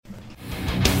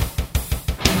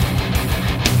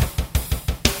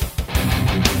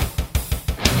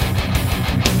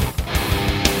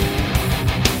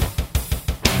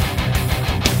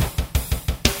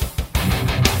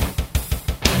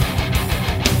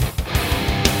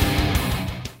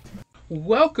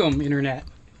Welcome, Internet,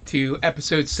 to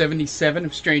episode 77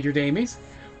 of Stranger Damies,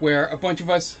 where a bunch of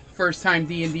us first-time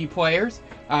D&D players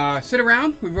sit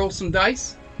around, we roll some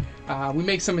dice, we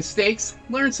make some mistakes,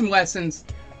 learn some lessons,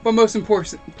 but most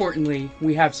importantly,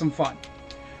 we have some fun.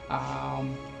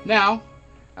 Now,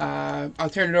 I'll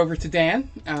turn it over to Dan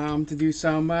to do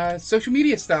some social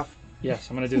media stuff. Yes,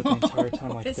 I'm going to do it the entire time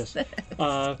like this.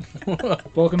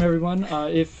 Welcome, everyone.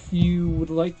 If you would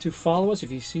like to follow us,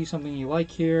 if you see something you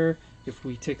like here, if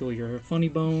we tickle your funny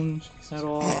bones at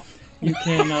all, you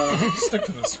can... Stick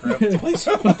to the script.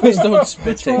 Please don't spit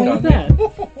What's take wrong on with me. that?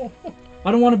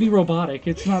 I don't want to be robotic.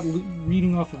 It's not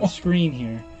reading off of the screen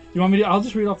here. You want me to? I'll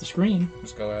just read off the screen.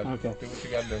 Just go ahead. Okay. Do what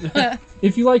you gotta do.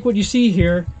 If you like what you see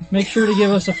here, make sure to give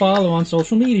us a follow on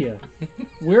social media.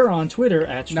 We're on Twitter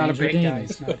at Not a Stranger bit,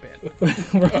 Damies.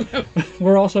 guys. Not a bit.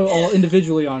 We're also all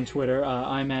individually on Twitter.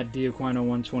 I'm at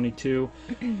Diaquino122.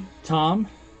 Tom,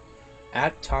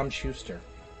 At Tom Schuster.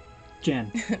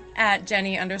 Jen, At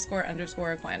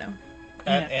Jenny__Aquino.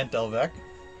 At Aunt Delvec.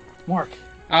 Mark.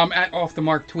 At Off the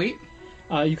Mark Tweet.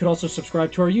 You could also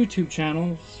subscribe to our YouTube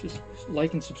channel. Just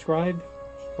like and subscribe.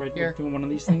 Right, Here. we're doing one of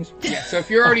these things. Yeah, so if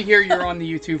you're already here, you're on the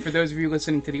YouTube. For those of you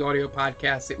listening to the audio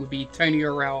podcast, it would be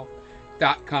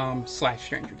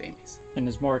tinyurl.com/Stranger Damies. And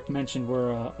as Mark mentioned,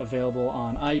 we're available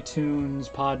on iTunes,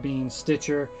 Podbean,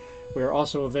 Stitcher. We're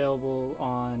also available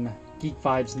on Geek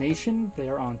Vibes Nation. They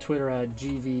are on Twitter at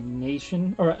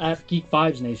GVNation, or at Geek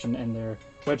Vibes Nation, and their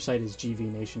website is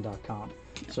gvnation.com.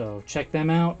 So check them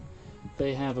out.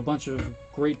 They have a bunch of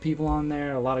great people on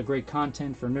there, a lot of great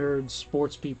content for nerds,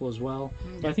 sports people as well.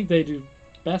 But I think they do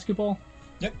basketball.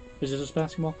 Yep. Is it just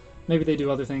basketball? Maybe they do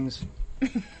other things.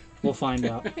 We'll find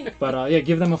out. But yeah,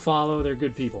 give them a follow. They're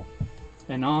good people.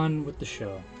 And on with the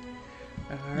show.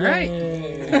 All right.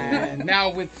 Yay. And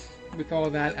now with all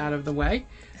that out of the way,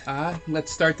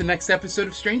 let's start the next episode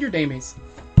of Stranger Damies.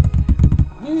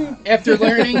 After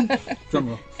learning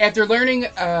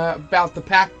about the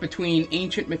pact between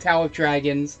ancient metallic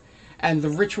dragons and the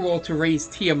ritual to raise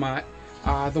Tiamat,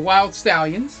 the Wild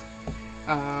Stallions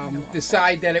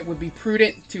decide that it would be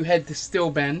prudent to head to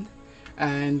Stillbend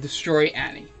and destroy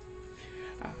Annie.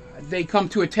 They come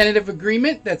to a tentative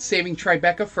agreement that saving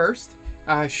Tribeca first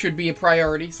should be a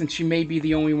priority, since she may be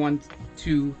the only one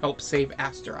to help save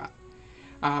Astaroth.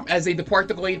 As they depart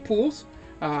the Glade Pools,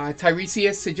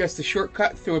 Tiresias suggests a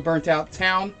shortcut through a burnt-out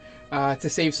town to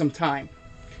save some time.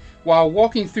 While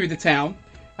walking through the town,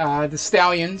 the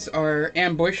Stallions are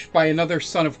ambushed by another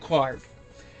son of Clark.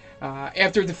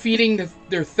 After defeating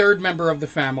their third member of the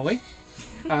family,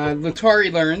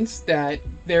 Latari learns that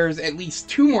there's at least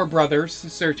two more brothers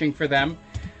searching for them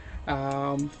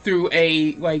through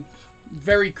a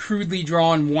very crudely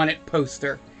drawn wanted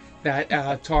poster that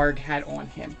Targ had on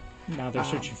him. Now they're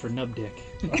searching for Nub Dick.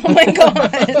 Oh my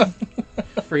god!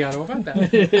 Forgot all about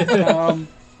that.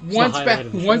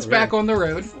 Once back on the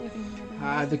road,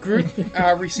 the group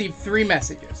received 3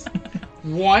 messages.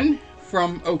 One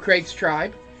from O'Craig's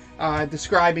tribe,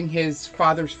 describing his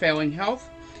father's failing health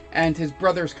and his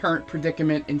brother's current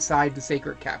predicament inside the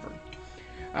sacred cavern.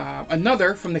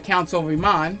 Another from the Council of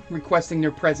Iman, requesting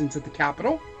their presence at the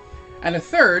capital. And a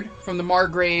third from the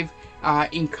Margrave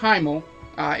in Kymel,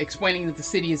 explaining that the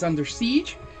city is under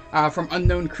siege from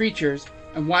unknown creatures,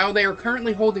 and while they are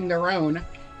currently holding their own,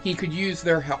 he could use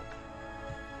their help.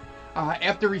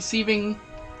 After receiving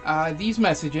these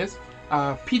messages,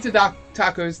 Pizza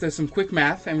Tacos does some quick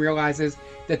math and realizes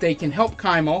that they can help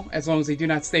Kymel as long as they do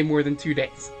not stay more than 2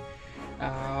 days.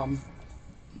 On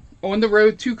the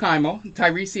road to Kymel,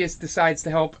 Tiresias decides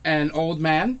to help an old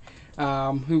man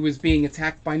who was being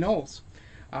attacked by gnolls.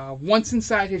 Once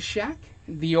inside his shack,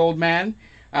 the old man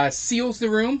seals the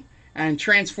room and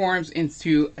transforms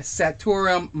into a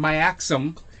Saturum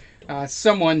Myaxum,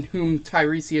 someone whom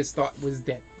Tiresias thought was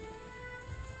dead.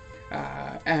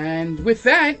 And with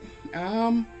that,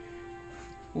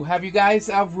 we'll have you guys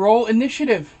roll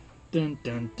initiative. Dun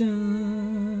dun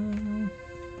dun.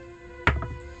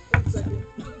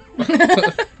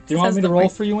 Do you want me to roll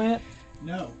for you, Ant?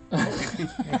 No. No,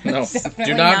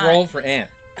 do not not. roll for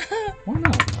Ant. Why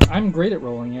not? I'm great at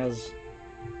rolling, as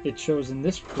it shows in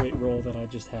this great roll that I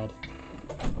just had.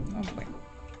 Oh boy.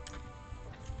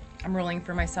 I'm rolling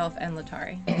for myself and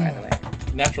Latari, by the way.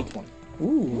 Natural 20.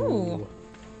 Ooh.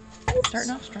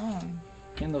 Starting off strong.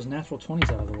 Getting those natural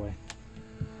 20s out of the way.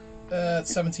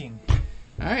 17.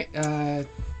 All right,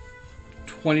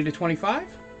 20 to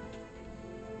 25.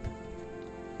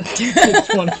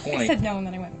 20. I said no and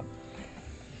then I went.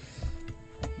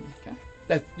 Okay,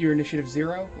 that's your initiative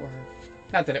 0, or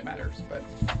not that it matters, but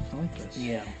I like this.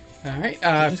 Yeah. all right.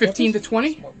 15 to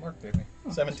 20. What Mark gave me.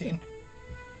 17.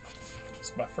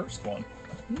 It's my first one.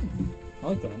 I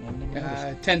like that. I never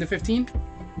noticed. 10 to 15.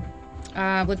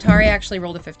 Latari actually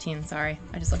rolled a 15. Sorry,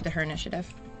 I just looked at her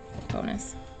initiative.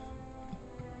 Bonus.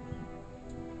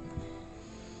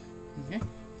 Okay.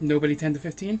 Nobody 10 to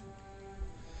 15.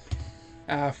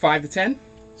 5 to 10.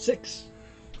 6.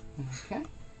 Okay.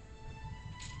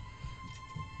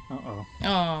 Uh-oh.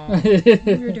 Oh,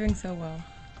 you were doing so well.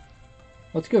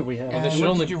 That's good. We have, Well, there should what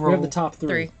only- did you we roll? have the top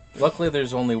 3. 3. Luckily,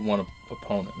 there's only one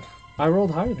opponent. I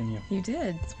rolled higher than you. You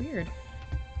did. It's weird.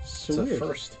 So It's a weird.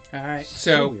 first. All right.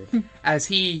 So So weird. as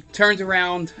he turns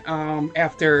around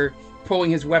after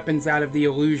pulling his weapons out of the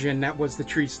illusion that was the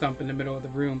tree stump in the middle of the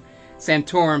room,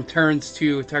 Santorum turns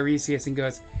to Tiresias and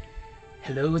goes,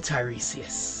 "Hello,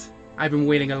 Tiresias. I've been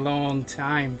waiting a long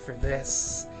time for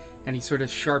this." And he sort of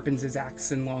sharpens his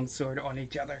axe and longsword on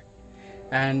each other.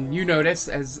 And you notice,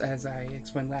 as I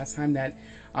explained last time, that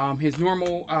his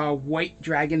normal white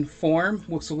dragon form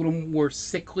looks a little more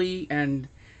sickly and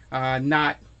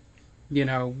not,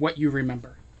 what you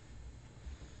remember.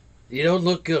 You don't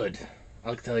look good.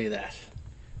 I'll tell you that.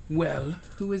 Well,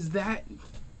 who is that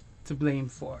to blame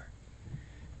for?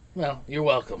 Well, you're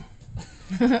welcome.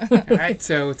 All right,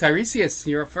 so Tiresias,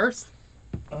 you're up first.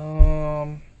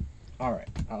 All right.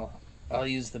 I'll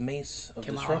use the mace of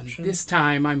Come on, disruption. this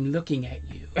time I'm looking at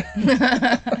you.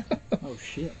 Oh,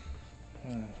 shit.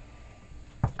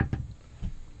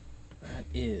 That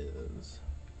is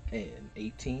an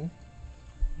 18.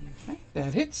 Okay,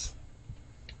 that hits.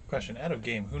 Question: out of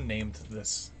game, who named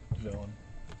this villain?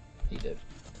 He did.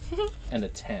 And a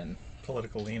 10.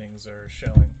 Political leanings are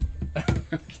showing. Did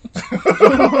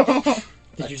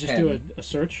you just 10. do a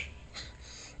search?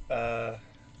 The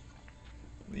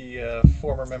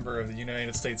former member of the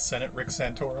United States Senate, Rick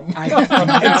Santorum, I from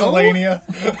know. Pennsylvania.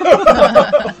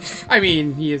 I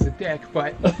mean, he is a dick,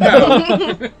 but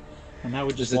no. And now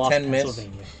we just Does a lost 10 miss?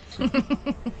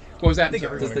 Pennsylvania. What was that? I think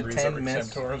Sorry. everyone the agrees 10 that Rick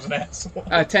miss? Santorum's an asshole.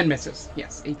 10 misses.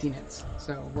 Yes, 18 hits.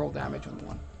 So roll damage on the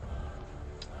one.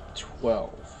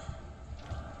 12.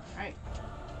 Alright.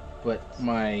 But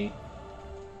my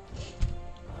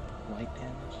light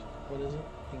damage, what is it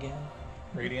again?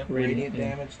 Radiant. Radiant yeah.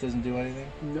 damage doesn't do anything?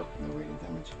 Nope, no radiant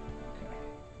damage. Okay.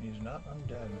 He's not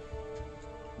undead.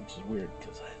 Which is weird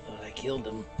because I thought I killed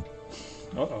him.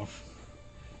 Uh-oh.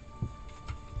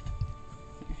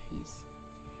 He's...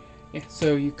 Yeah,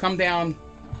 so you come down... Oh,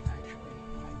 actually,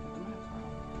 I got the map wrong.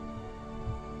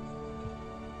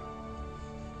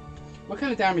 What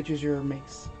kind of damage is your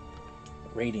mace?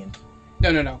 Radiant.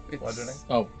 No. It's Bludgeoning?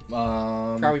 Oh,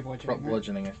 Probably bludgeoning, right?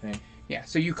 bludgeoning, I think. Yeah,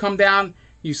 so you come down,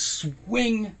 you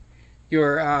swing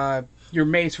your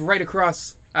mace right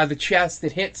across the chest.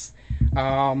 It hits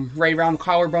right around the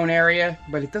collarbone area,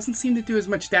 but it doesn't seem to do as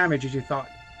much damage as you thought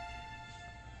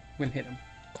when hit him.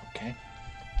 Okay.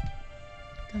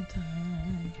 Dun,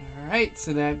 dun. All right,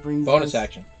 so that brings Bonus us...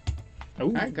 action. Oh,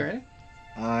 All right, go ahead.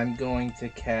 I'm going to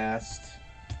cast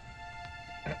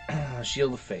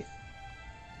Shield of Faith.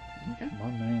 Okay. my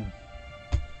man.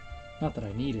 Not that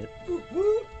I need it.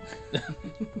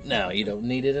 No, you don't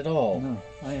need it at all. No,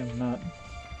 I am not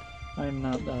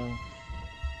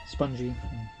spongy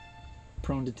and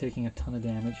prone to taking a ton of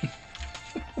damage.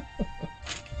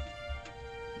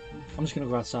 I'm just gonna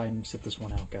go outside and sit this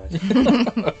one out, guys.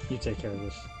 You take care of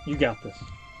this. You got this.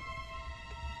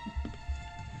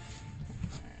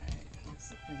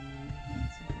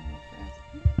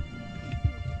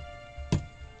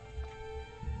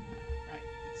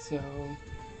 So,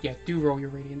 yeah, do roll your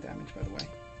radiant damage, by the way.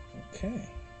 Okay.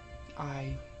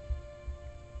 I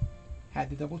had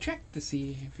to double check to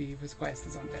see if he was classed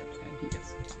as undead, and he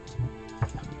is.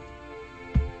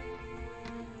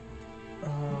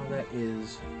 That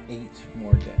is 8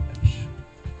 more damage.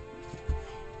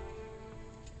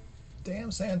 Damn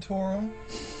Santorum.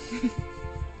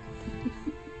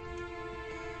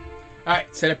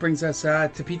 Alright, so that brings us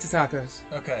to Pizza Tacos.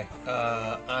 Okay,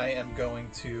 I am going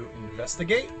to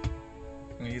investigate.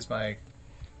 I'm going to use my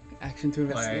Action to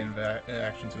investigate.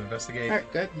 action to investigate.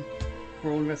 Alright, good.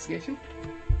 Roll investigation.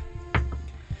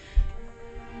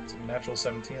 It's a natural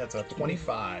 17. That's a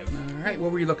 25. Alright,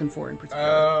 what were you looking for in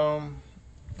particular?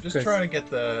 Just Good. trying to get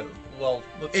the let's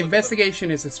look at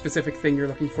Investigation is a specific thing you're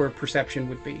looking for. Perception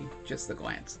would be just a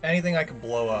glance. anything I can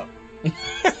blow up,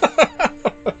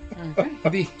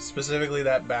 Okay. specifically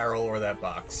that barrel or that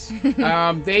box.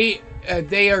 They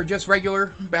are just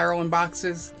regular barrel and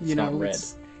boxes. You It's know, not red.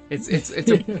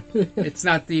 it's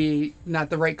not the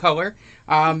right color.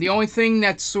 The only thing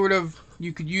that's sort of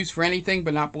you could use for anything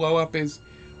but not blow up is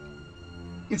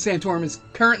Santorum is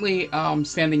currently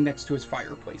standing next to his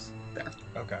fireplace there.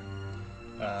 Okay.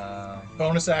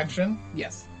 Bonus action.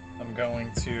 Yes. I'm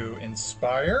going to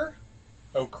inspire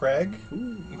O'Craig.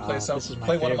 Ooh, You play this is my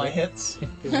play one of my favorite. hits.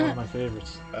 This is one of my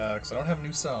favorites. Because I don't have a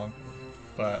new song,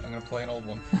 but I'm gonna play an old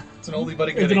one. It's an oldie but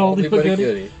a It's goodie. an oldie but Goody.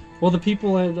 goodie. Well, the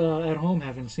people at home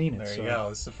haven't seen it. There so you go.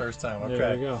 This is the first time. There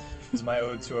Okay. we go. This is my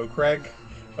ode to O'Craig.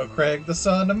 O'Craig, the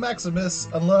son of Maximus,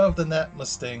 unloved and that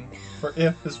must sting. For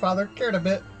if his father cared a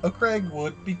bit, O'Craig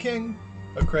would be king.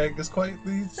 O'Craig is quite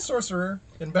the sorcerer.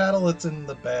 In battle, it's in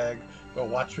the bag. But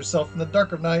watch yourself in the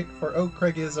dark of night, for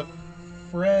O'Craig is a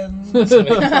friend. I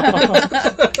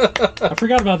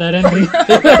forgot about that ending.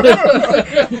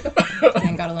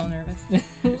 Dan got a little nervous.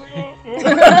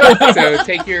 So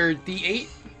take your D8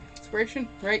 inspiration,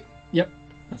 right?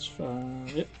 That's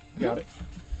yep, got it.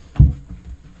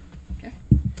 Okay.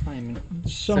 I'm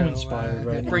so inspired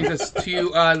right That now. brings us to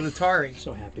Latari.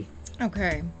 So happy.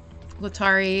 Okay.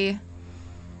 Latari.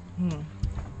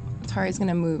 Latari's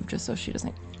gonna move just so she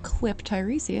doesn't clip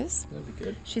Tiresias. That'd be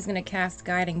good. She's gonna cast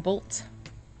Guiding Bolt.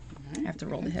 I have to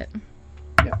roll the hit.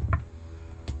 Yep.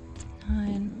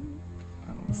 9.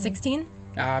 16?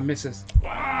 Misses.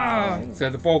 So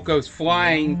the bolt goes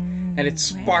flying, and it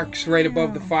sparks right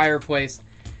above the fireplace,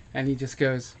 and he just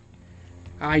goes,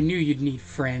 I knew you'd need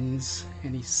friends.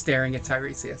 And he's staring at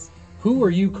Tiresias. Who are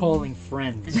you calling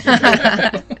friends?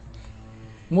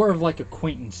 More of like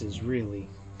acquaintances, really.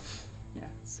 Yeah.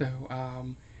 So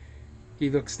he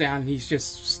looks down, and he's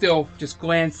just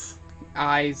glance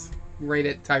eyes right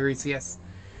at Tiresias.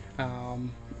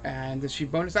 And does she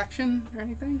bonus action or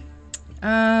anything?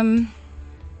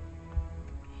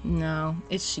 No.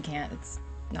 She can't. It's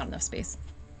not enough space.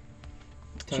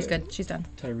 She's good. She's done.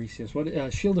 Tiresias.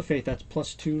 What? Shield of Faith. That's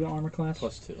 +2 to armor class.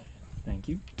 +2. Thank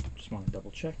you. Just want to double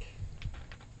check.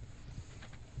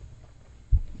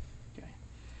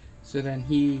 So then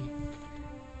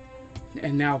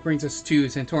and now brings us to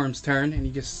Santorum's turn, and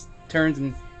he just turns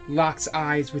and locks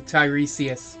eyes with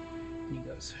Tiresias. And he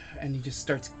goes, and he just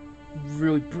starts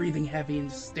really breathing heavy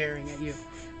and staring at you.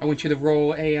 I want you to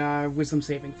roll a wisdom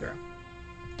saving throw.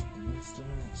 Wisdom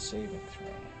saving throw.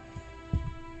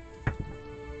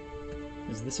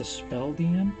 Is this a spell,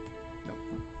 DM? Nope.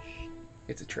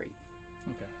 It's a trait.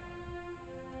 Okay.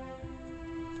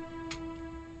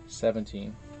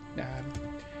 17.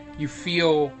 You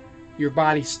feel your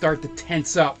body start to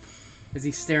tense up as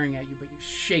he's staring at you, but you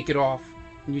shake it off,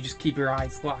 and you just keep your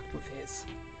eyes locked with his.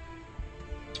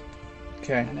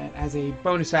 Okay. And then as a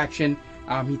bonus action,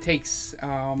 he takes,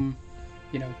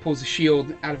 pulls a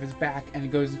shield out of his back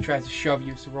and goes and tries to shove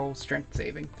you, so roll a strength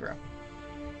saving throw.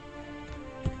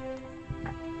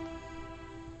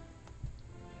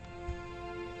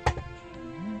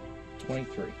 Mm-hmm.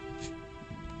 23.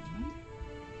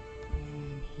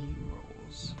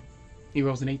 He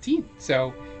rolls an 18.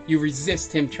 So you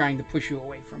resist him trying to push you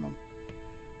away from him.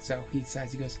 So he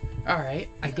decides, he goes, alright,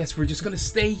 I guess we're just going to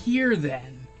stay here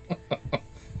then.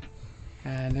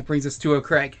 And that brings us to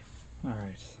O'Craig.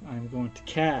 Alright. I'm going to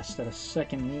cast at a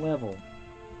 2nd level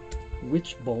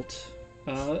Witch Bolt.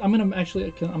 I'm gonna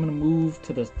move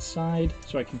to the side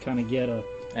so I can kind of get a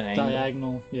An angle.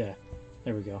 diagonal. Yeah,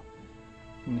 there we go.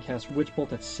 I'm gonna cast Witch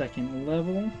Bolt at 2nd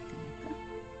level.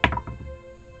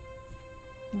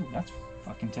 Ooh, that's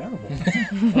fucking terrible.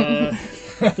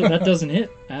 That doesn't hit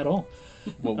at all.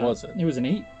 What was it? It was an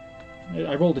 8.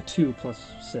 I rolled a 2 plus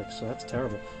 6, so that's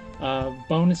terrible.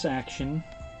 Bonus action.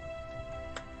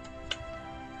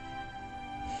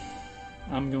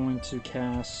 I'm going to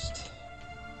cast...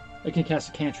 I can cast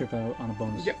a cantrip out on a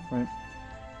bonus, Yep. right?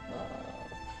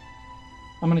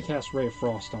 I'm going to cast Ray of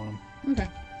Frost on him. Okay.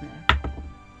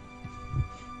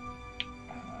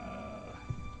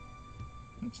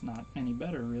 It's not any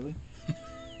better, really.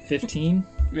 15?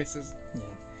 Misses. Yeah.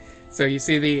 So you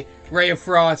see the Ray of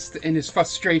Frost in his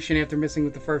frustration after missing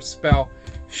with the first spell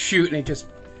shoot, and it just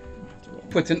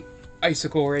puts an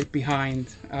icicle right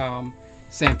behind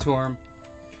Santorum.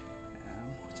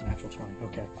 It's a natural 20.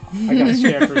 Okay. I got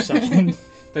scared for a second.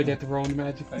 They get to roll the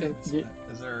magic. Yeah.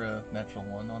 Is there a natural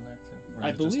 1 on there too? Or I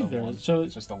is it just believe a there 1? is. So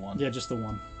It's just a 1. Yeah, just the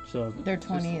one. So Their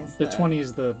 20 is the 20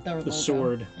 is the logo.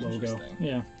 sword logo. Interesting.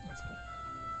 Yeah. That's cool.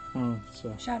 Oh,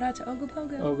 so Shout out to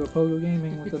Ogopogo. Ogo Pogo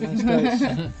Gaming with the nice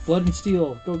dice. Blood and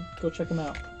Steel. Go check them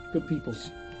out. Good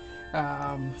peoples.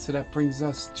 So that brings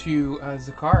us to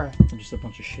Zakara. They're just a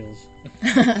bunch of shills.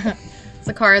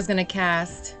 Zakara's gonna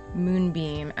cast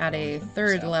Moonbeam at a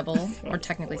 3rd level, or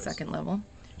technically 2nd level.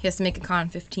 He has to make a con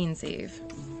 15 save.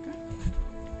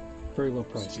 Very low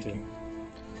price too.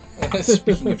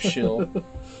 Speaking of shill,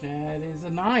 That is a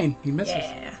 9. He misses.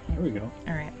 Yeah. There we go.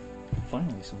 All right.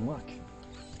 Finally, some luck.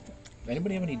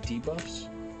 anybody have any debuffs?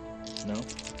 No?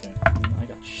 Okay. I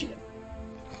got shit.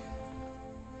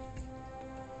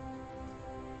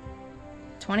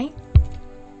 20.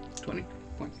 20.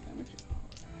 points of damage.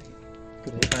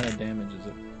 What kind of damage is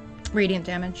it? Radiant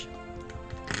damage.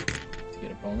 To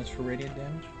get a bonus for radiant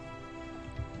damage?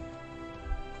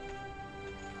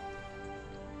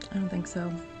 I don't think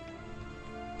so.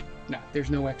 No, there's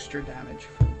no extra damage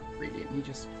from radiant.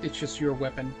 It's just your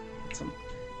weapon.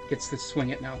 Gets to swing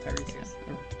it now, Tiresias.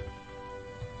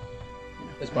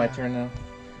 It's my turn now.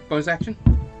 Bonus action?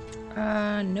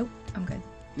 Nope. I'm good.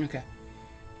 Okay.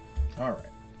 All right,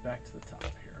 back to the top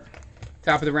here.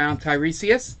 Top of the round,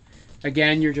 Tiresias.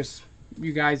 Again, you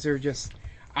guys are just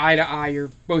eye to eye. You're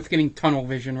both getting tunnel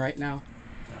vision right now.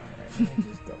 All right, let me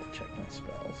just double check my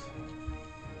spells.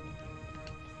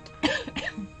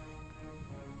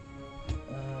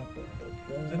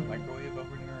 Is it a microwave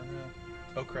over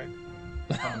near Craig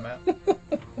on the map?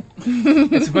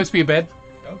 It's supposed to be a bed.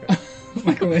 Okay.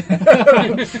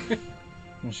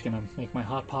 I'm just gonna make my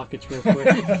hot pockets real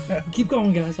quick. Keep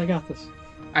going, guys. I got this.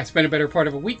 I spent a better part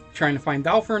of a week trying to find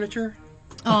doll furniture.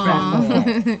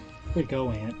 Aww. Way to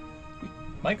go, Aunt.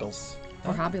 Michael's.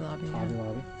 Or Hobby Lobby. Yeah. Hobby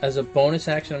Lobby. As a bonus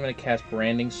action, I'm going to cast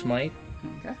Branding Smite,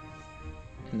 Okay.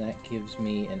 and that gives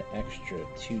me an extra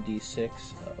 2d6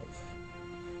 of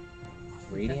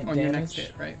radiant On damage. your next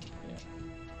hit, right?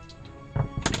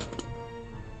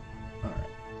 Alright,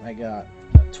 I got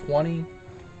a 20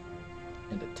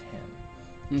 and a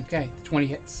 10. Okay, 20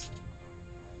 hits.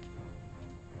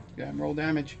 Go ahead and roll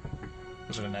damage.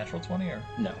 Was it a natural 20 or?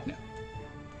 No. No.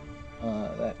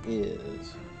 That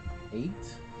is 8. And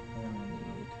I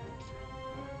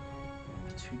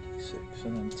need 2d6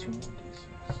 and then 2 more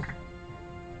d6.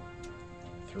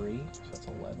 3, so that's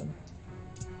 11.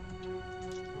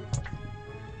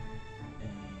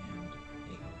 And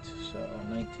 8, so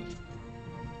 19.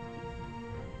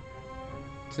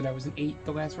 So that was an 8,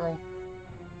 the last roll.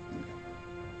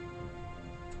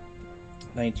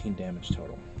 19 damage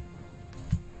total.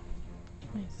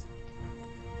 Nice.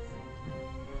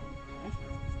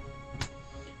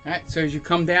 Alright, so as you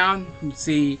come down, you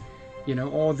see,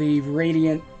 all the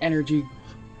radiant energy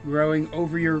growing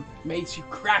over your mace. You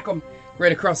crack them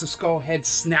right across the skull, head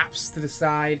snaps to the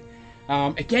side.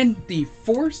 Again, the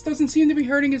force doesn't seem to be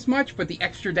hurting as much, but the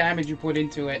extra damage you put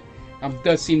into it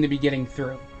does seem to be getting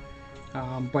through.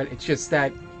 But it's just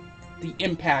that the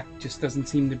impact just doesn't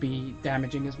seem to be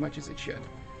damaging as much as it should.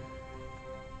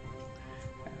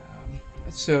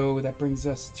 So that brings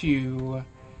us to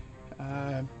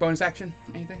bonus action.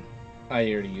 Anything? I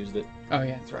already used it. Oh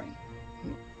yeah, that's right.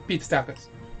 Beat the Stalkers.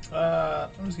 I'm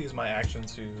just use my action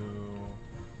to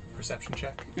perception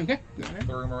check Okay. Go ahead.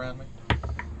 the room around me.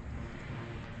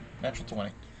 Natural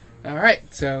 20. All right.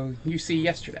 So you see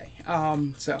yesterday.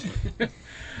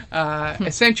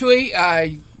 Essentially,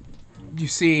 you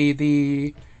see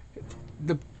the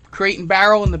crate and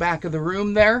barrel in the back of the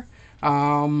room there,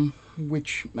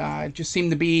 which just seem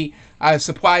to be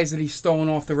supplies that he's stolen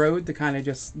off the road to kind of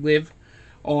just live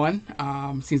on.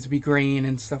 Seems to be grain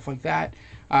and stuff like that.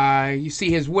 You see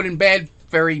his wooden bed,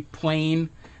 very plain.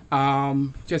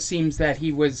 Just seems that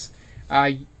he was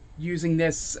using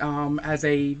this as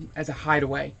a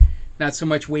hideaway, not so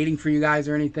much waiting for you guys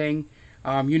or anything.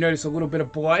 You notice a little bit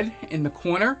of blood in the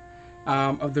corner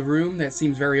of the room that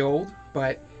seems very old,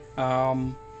 but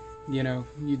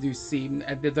you do see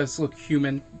it does look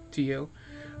human to you.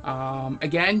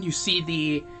 Again, you see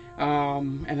the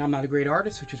and I'm not a great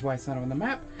artist, which is why it's not on the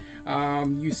map.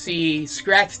 You see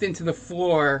scratched into the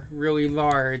floor, really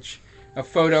large, a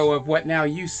photo of what now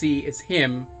you see is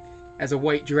him as a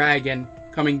white dragon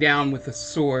coming down with a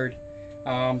sword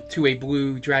to a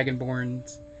blue dragonborn,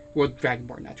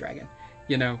 not dragon,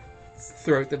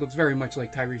 throat that looks very much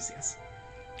like Tiresias.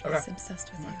 Okay. He's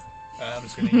obsessed with you. I'm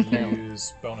just going to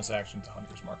use bonus action to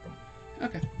Hunter's Mark him,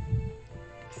 Okay.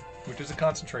 which is a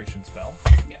concentration spell,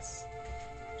 Yes.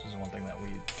 which is one thing that we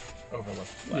overlooked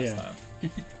last Yeah. time. I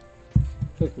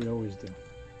feel like we always do.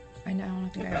 I know. I don't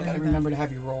think I I ever gotta did remember to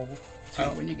have you roll too I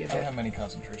when you get don't hit. have many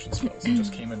concentration spells. It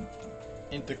just came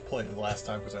into play the last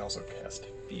time because I also cast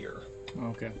Fear.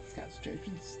 Okay.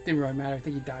 Concentrations. Didn't really matter. I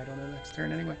think he died on the next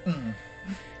turn anyway.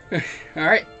 All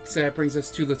right. So that brings us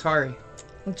to Latari.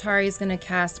 that. Latari's gonna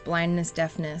cast Blindness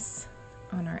Deafness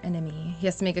on our enemy. He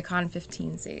has to make a con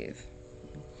 15 save.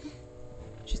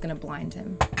 She's gonna blind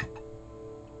him.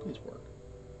 Please work.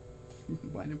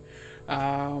 Blind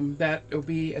him. That'll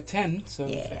be a 10. So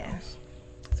Yeah.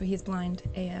 So he's blind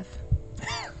AF.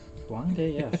 Blind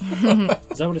AF.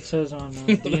 Is that what it says on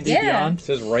D&D Yeah. Beyond? It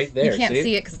says right there. You can't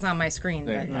see it because it's on my screen,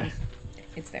 There. but Nice.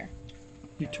 it's there.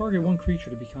 You target one creature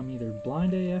to become either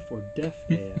blind AF or deaf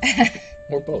AF.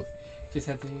 Or both. just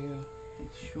have to make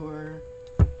sure.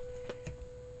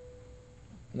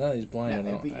 Now that he's blind,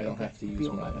 Yeah, I don't have to it'd use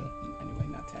be my... 11 anyway,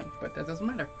 not 10. But that doesn't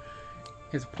matter.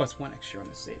 He has a +1 extra on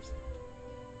his saves.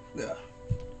 Ugh.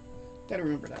 Gotta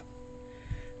remember that.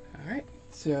 Alright,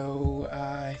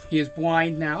 so he is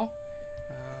blind now.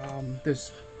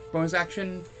 There's bonus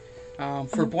action.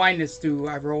 For blindness, do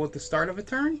I roll at the start of a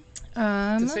turn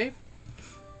to save?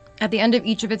 At the end of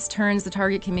each of its turns, the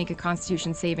target can make a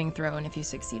Constitution saving throw, and if you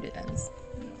succeed, it ends.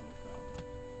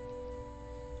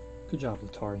 Good job,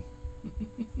 Latari.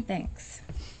 Thanks.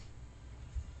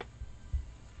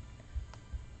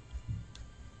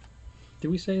 Did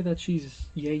we say that she's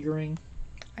Jaegering?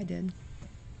 I did.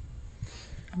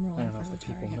 I'm I rolling don't know for if the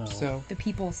people Latari. know. So The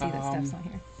people see that Steph's on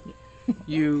here.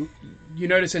 you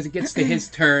notice as it gets to his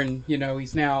turn,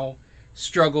 he's now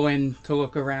struggling to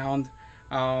look around.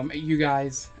 You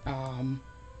guys,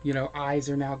 eyes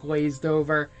are now glazed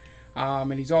over,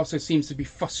 and he also seems to be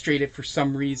frustrated for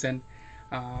some reason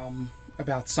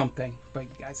about something, but you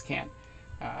guys can't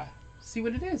see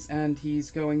what it is. And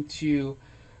he's going to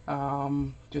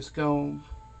just go,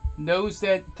 knows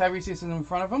that Tiresias is in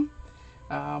front of him,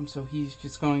 so he's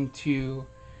just going to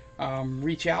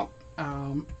reach out,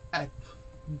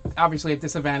 obviously at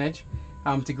disadvantage,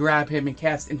 to grab him and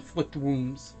cast Inflict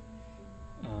Wounds.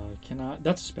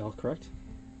 That's a spell, correct?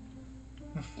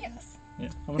 Yes. Yeah.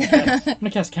 I'm gonna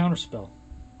cast Counterspell.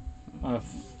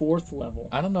 4th level.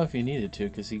 I don't know if he needed to,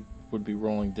 because he would be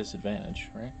rolling disadvantage,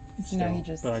 right? No, he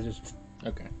just... But I just...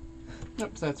 Okay.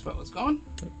 Yep, so that spell is gone.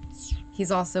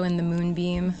 He's also in the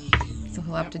Moonbeam, so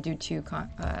he'll have to do 2 Let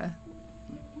me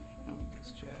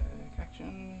just check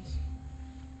actions.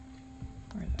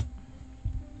 where is it?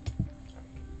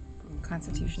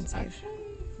 Constitution save. Action.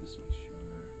 Just make sure.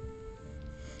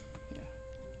 Yeah.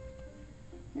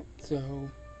 Yep, so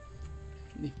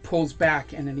he pulls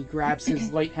back and then he grabs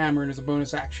his light hammer, and as a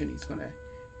bonus action, he's going to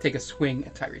take a swing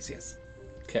at Tiresias.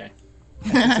 Okay.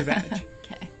 At disadvantage.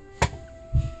 Okay.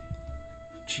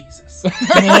 Jesus. That's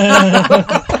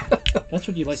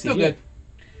what you like Still to hear.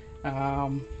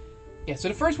 good. Yeah, so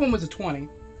the first one was a 20.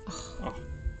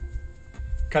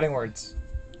 Cutting words.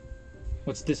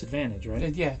 What's disadvantage,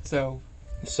 right? Yeah, so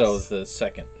So the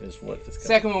second is what it's got.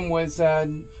 second one was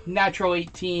natural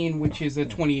 18, which is a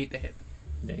 28 to hit.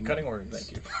 Cutting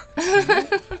words. Thank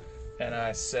you. And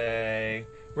I say,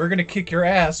 we're going to kick your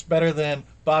ass better than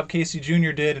Bob Casey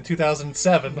Jr. did in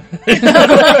 2007.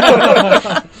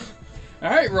 All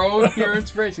right, roll your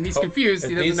inspiration. He's confused.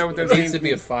 He doesn't know what those It needs names to be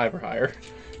a mean. 5 or higher.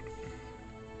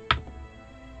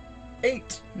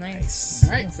 8. Nice. All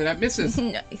right, so that misses.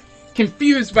 Nice.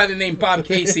 Confused by the name Bob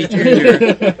Casey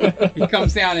Jr., he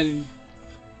comes down and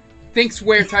thinks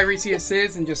where Tiresias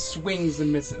is and just swings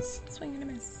and misses. Swing and a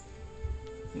miss.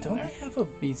 Don't I have a...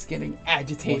 He's getting Well,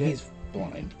 agitated. he's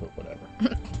blind, but whatever. I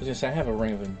was going to say, I have a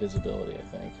ring of invisibility, I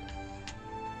think.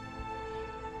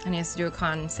 And he has to do a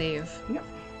con save Yep.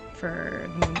 for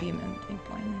the Moonbeam and I think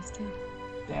blindness too.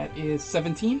 That is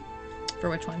 17. For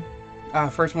which one?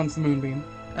 First one's the Moonbeam.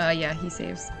 Yeah, he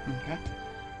saves. Okay.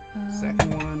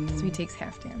 Second one, So he takes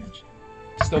half damage.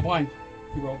 still blind.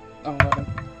 He rolled 11.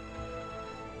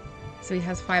 So he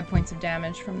has 5 points of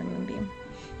damage from the Moonbeam.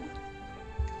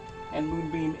 And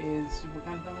Moonbeam is what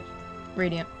kind of damage?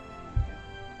 Radiant.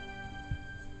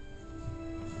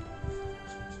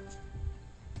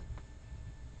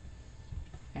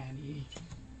 And he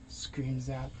screams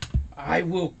out, "I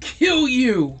will kill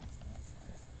you!"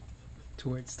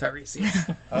 Towards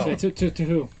Tiresias. Oh, Say, to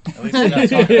who? at least you're not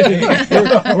talking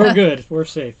to me. We're good. We're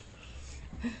safe.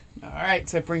 Alright,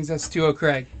 so that brings us to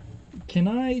O'Craig. Can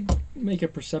I make a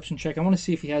perception check? I want to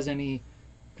see if he has any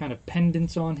kind of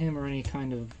pendants on him or any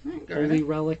kind of Go holy ahead.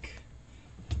 relic.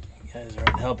 You guys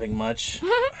aren't helping much.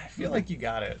 I feel like you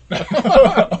got it.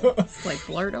 It's like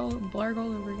Blarg all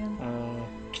over again.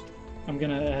 I'm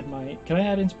gonna add my. Can I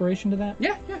add inspiration to that?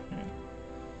 Yeah.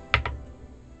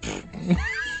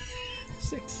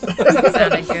 6.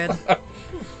 Sounded good.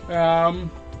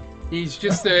 He's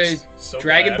just a So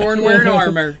dragonborn bad. wearing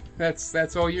armor.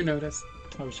 That's all you notice.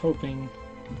 I was hoping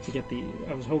to get the.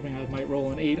 I was hoping I might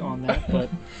roll an 8 on that, but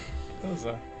That was,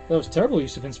 that was terrible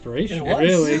use of inspiration. It was.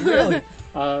 Really.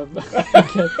 all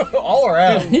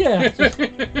around. Yeah.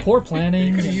 Poor You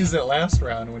planning. could have used it last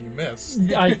round when you missed.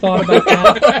 I thought about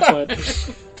that, but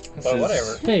But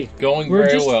whatever. hey, Going we're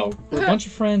very just well. we're a bunch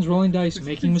of friends rolling dice,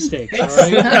 making mistakes. All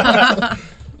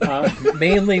right.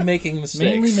 Mainly making mistakes.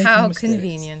 Mainly making How mistakes.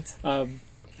 convenient.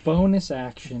 Bonus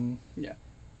action. Yeah.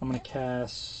 I'm gonna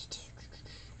cast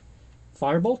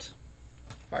Firebolt.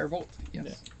 Firebolt. Yes.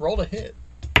 Yeah. Roll to hit.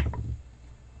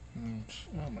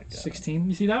 Oh my god. 16.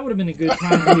 You see, that would have been a good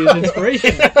time to use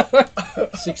inspiration.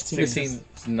 16. 16 is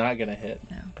not going to hit.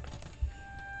 No.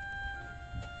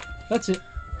 That's it.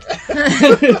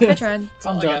 I tried.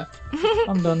 I'm done.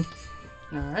 I'm done.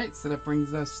 Alright, so that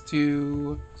brings us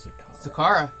to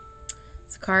Zakara.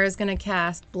 Zakara is gonna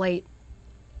cast Blight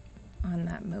on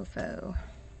that mofo.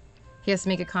 He has to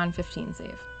make a con 15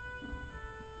 save.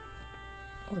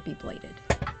 Or be blighted.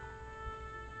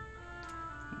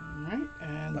 Alright,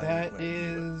 and By that the way,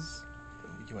 is...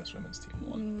 The U.S. women's team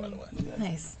won, by the way.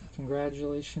 Nice.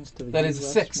 Congratulations to the That is a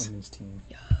US 6. women's team.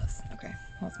 Yes. Okay.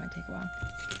 Well, this might take a while.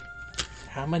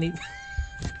 How many?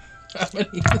 How many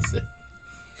is it?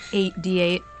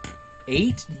 8d8.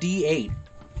 8d8.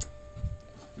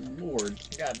 Lord.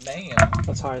 God damn.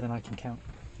 That's higher than I can count.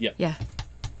 Yeah.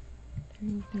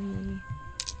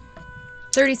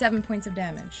 37 points of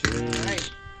damage.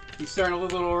 Alright. He's starting a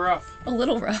little rough. A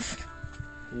little rough.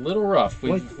 Little rough.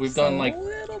 We've done like A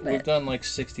little bit. we've done like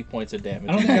 60 points of damage.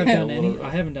 I don't think I've A done little any. rough. I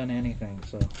haven't done anything.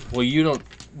 So Well, you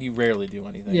rarely do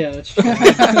anything. yeah, that's true.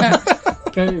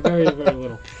 very, very, very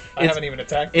little. I haven't even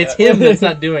attacked It's yet. him that's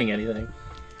not doing anything.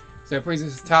 So it brings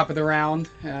us to the top of the round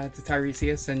to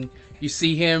Tiresias, and you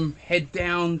see him head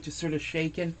down, just sort of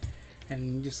shaking,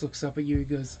 and he just looks up at you. He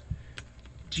goes,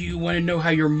 "Do you want to know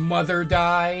how your mother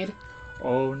died?"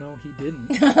 Oh no, he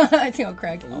didn't. I feel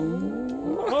Craig.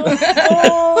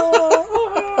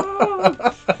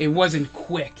 It wasn't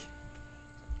quick.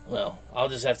 Well, I'll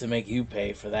just have to make you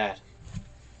pay for that.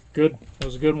 Good. That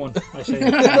was a good one. I say.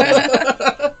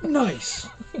 Nice.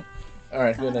 All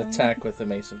right, I'm gonna attack with the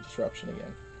Mace of Disruption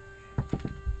again.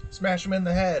 Smash him in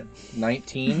the head.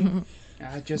 19.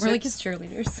 Just We're like hits. his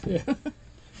cheerleaders.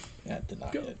 That did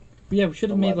not hit. Yeah, we should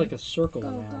have made 11. like a circle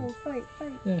around. fight,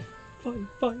 fight. Yeah. Fight,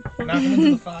 fight, fight. Knock him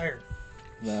into the fire.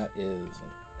 That's 8,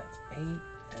 and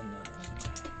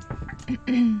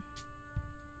then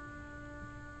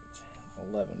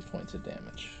 11 points of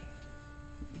damage.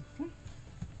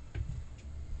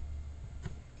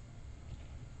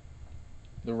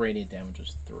 The radiant damage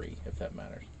is 3, if that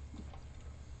matters.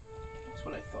 That's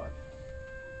what I thought.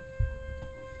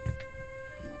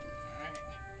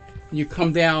 You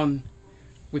come down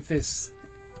with this,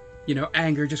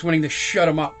 anger, just wanting to shut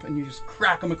him up, and you just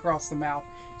crack him across the mouth.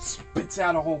 Spits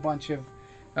out a whole bunch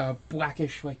of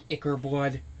blackish, like ichor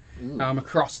blood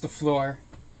across the floor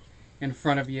in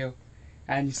front of you,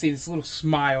 and you see this little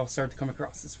smile start to come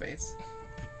across his face.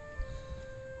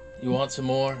 You want some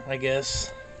more, I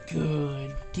guess?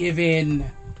 Good, give in.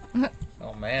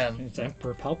 Oh man. It's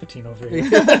Emperor Palpatine over here.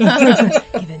 Even to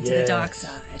the Yes. dark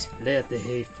side. Let the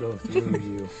hate flow through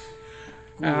you.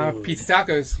 Pizza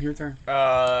Tacos, your turn.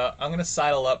 I'm gonna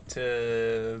sidle up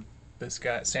to this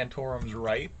guy, Santorum's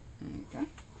right. Okay.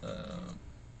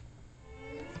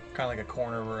 Kind of like a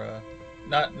corner where,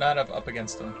 not up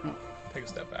against him. Take a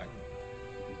step back.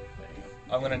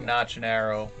 I'm gonna notch an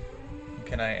arrow.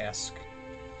 Can I ask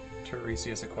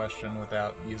Tiresias a question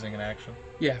without using an action?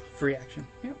 Yeah, free action.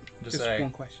 Yep. Just Just say-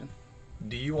 one question.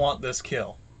 Do you want this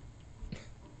kill?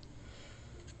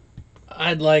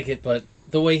 I'd like it, but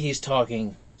the way he's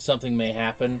talking, something may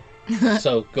happen.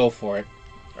 So go for it.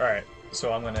 All right.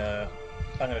 So I'm gonna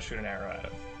shoot an arrow at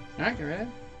it. All right, go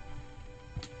ahead.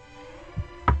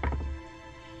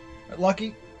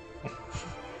 Lucky.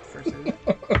 First hit.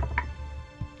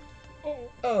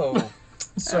 Oh.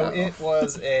 So it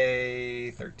was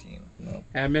a 13.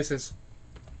 And misses.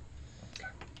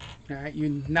 Alright,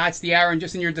 you notch the arrow, and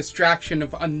just in your distraction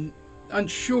of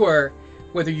unsure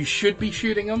whether you should be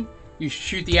shooting him, you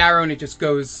shoot the arrow and it just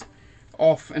goes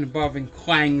off and above and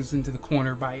clangs into the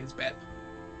corner by his bed.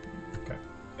 Okay.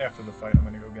 After the fight, I'm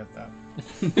gonna go get that.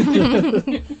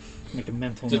 Make a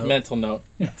mental Just note. mental note.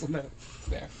 That's what it's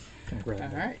there. Can grab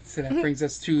that. Alright, so that brings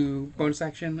us to bonus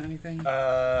action, anything?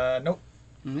 Nope.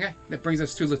 Okay, that brings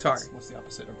us to Latari. What's the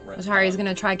opposite of red? Atari's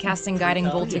gonna try casting Guiding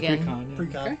Precon? Bolt Yeah, again. Precon, yeah.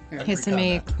 Precon. Okay, yeah. He has to Precon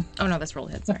make. that. Oh no, this roll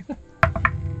hit. Sorry.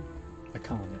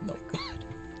 Iconic.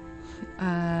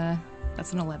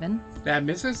 That's an 11. That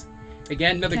misses.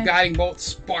 Again, another Okay. guiding bolt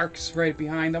sparks right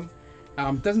behind him.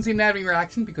 Doesn't seem to have any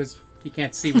reaction because he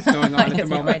can't see what's going on He at the has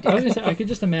no moment. I, was gonna say, I could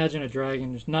just imagine a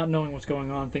dragon just not knowing what's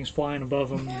going on, things flying above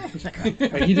him.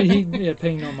 He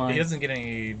paying no He mind. doesn't get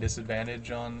any disadvantage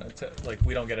on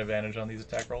we don't get advantage on these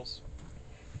attack rolls.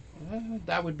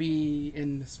 That would be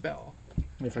in the spell.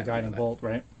 If a guiding bolt,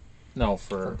 right? No,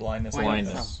 For for blindness.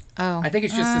 blindness. Oh. I think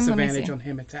it's just let me disadvantage see. on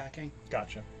him attacking.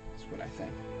 Gotcha. That's what I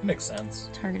think. Makes sense.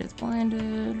 Target is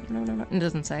blinded. Blah, blah, blah. It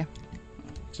doesn't say.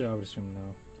 So I would assume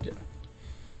no.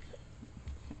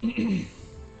 Yeah,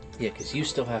 because you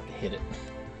still have to hit it.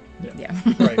 Yeah.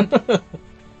 Right.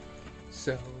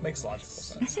 So Makes logical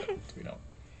sense that we don't.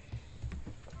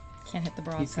 Can't hit the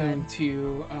he's broadside. going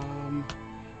to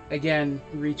again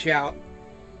reach out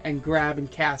and grab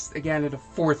and cast again at a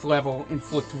 4th level,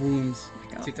 inflict wounds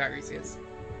God. to Tiresias.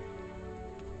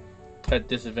 At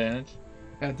disadvantage?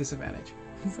 disadvantage.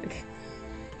 It's like,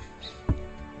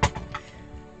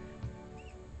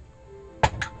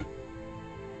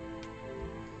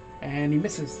 And he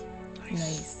misses.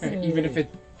 nice. Even if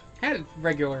it had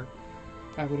regular,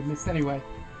 I would have missed anyway.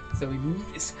 So he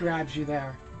misgrabs you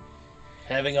there.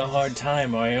 Having a hard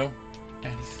time, are you?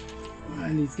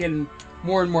 And he's getting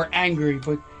more and more angry,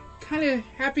 but kind of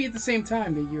happy at the same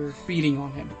time that you're beating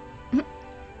on him.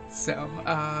 So,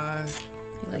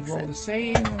 He likes roll it. the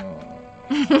same.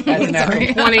 That's a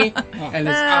natural 20, and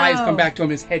his eyes come back to him,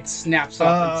 his head snaps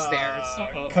up and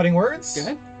stares. Cutting words. Go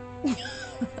ahead.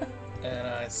 And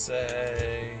I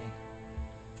say,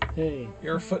 Hey.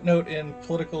 your footnote in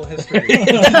political history.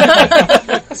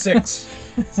 6.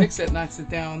 6, that knocks it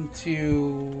down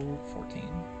to 14.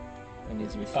 It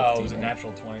needs to be 15. Oh, it was a right?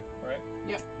 natural 20, right?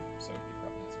 Yep. So he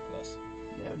probably needs a plus.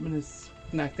 Yeah, but it's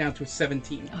knocked down to a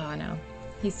 17. Oh no,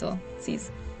 he still sees,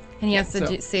 and he has to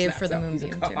So, save for snaps the out. He's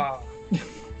moonbeam like, too. "Ah."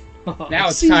 Now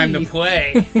it's time to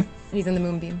play. And he's in the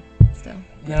moonbeam still.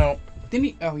 Now, Didn't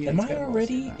he? Oh, yeah. am he's I gotta roll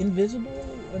already save that. invisible?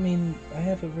 I mean, I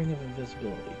have a ring of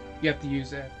invisibility. You have to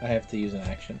use a I have to use an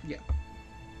action.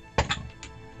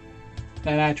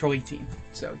 natural 18,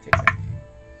 so he takes that.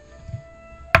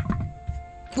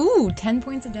 Ooh, 10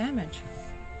 points of damage.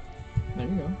 There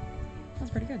you go.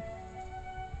 That's pretty good.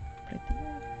 Right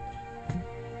there.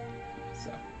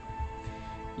 So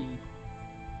he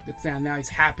gets down. Now he's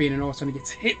happy, and then all of a sudden he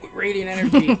gets hit with radiant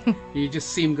energy. And you just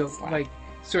see him go like,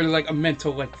 sort of like a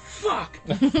mental like "fuck"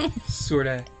 sort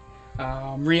of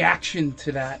reaction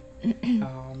to that.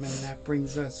 And that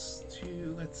brings us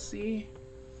to, let's see.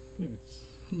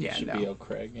 Yeah, Should no. be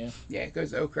O'Craig, yeah. Yeah, it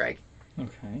goes to O'Craig.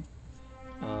 Okay.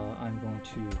 I'm going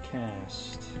to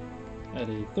cast, at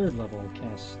a 3rd level,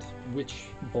 cast Witch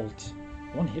Bolt.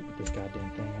 One hit with this goddamn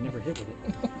thing. I never hit with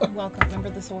it. Welcome. Remember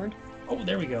the sword? Oh,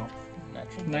 there we go.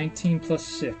 Natural. 19 plus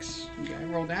 6. You gotta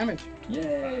roll damage.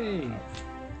 Yay!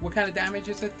 What kind of damage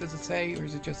is it? Does it say, or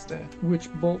is it just a...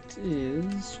 Witch Bolt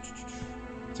is...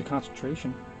 It's a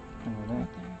concentration. Kind of like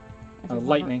Right that. there. If you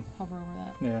lightning. Hover over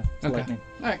that. Yeah, it's Okay. lightning.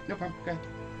 Alright, no problem. Okay.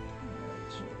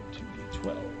 So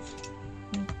 2d12.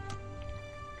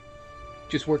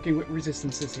 Just working with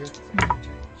resistances here. It's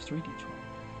 3d12.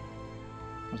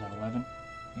 Was that 11?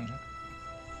 Mhm.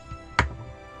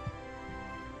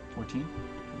 14?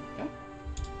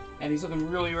 And he's looking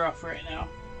really rough right now.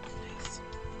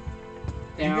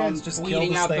 You Down, guys just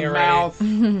bleeding killed this out the thing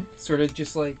mouth, sort of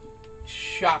just like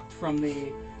shocked from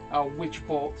the witch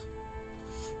bolt.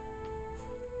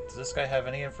 Does this guy have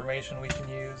any information we can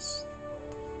use?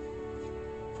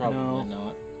 Probably No.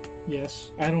 not.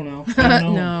 Yes. I don't know. I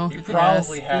don't know. No. He Yes.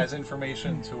 probably has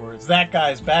information towards that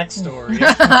guy's backstory.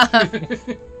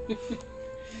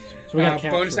 So we got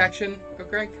Bonus action, oh,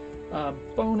 Greg?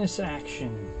 Bonus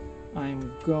action.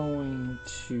 I'm going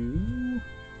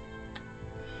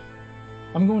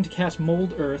to cast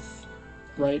Mold Earth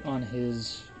right on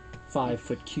his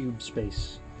 5-foot cube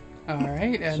space.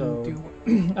 Alright, and So- do...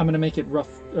 I'm going to make it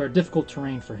rough or difficult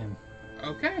terrain for him.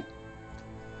 Okay.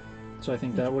 So I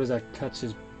think that, what is that, cuts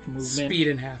his movement. Speed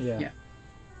in half. Yeah. Yeah.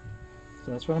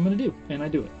 So that's what I'm going to do, and I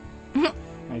do it.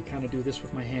 I kind of do this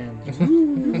with my hands.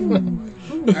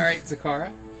 Alright,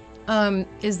 Zakara.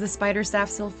 Is the spider staff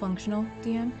still functional,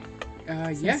 DM?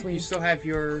 Yeah, we- you still have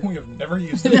your... We have never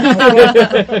used it.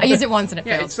 I used it once and it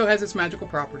Yeah, failed. it still has its magical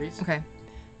properties. Okay.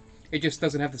 It just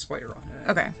doesn't have the spider on it.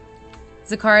 Okay.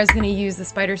 Zakara is going to use the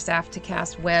spider staff to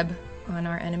cast web on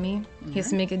our enemy. He has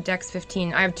to make a dex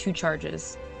 15. I have 2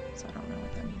 charges, so I don't know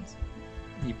what that means.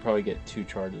 You probably get 2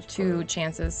 charges. 2 per,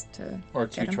 chances to or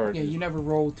get 2 him. charges. Yeah, you never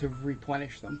roll to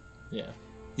replenish them. Yeah.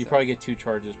 You So- probably get 2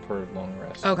 charges per long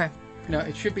rest. Okay. No,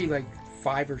 it should be like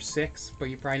 5 or 6, but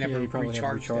you probably never Yeah, you probably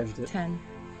haven't recharged it. 10.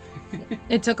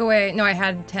 It took away... No, I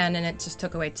had 10 and it just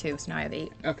took away 2, so now I have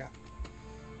 8. Okay.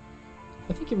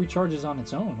 I think it recharges on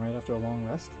its own right after a long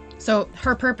rest. So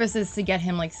her purpose is to get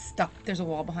him, like, stuck. There's a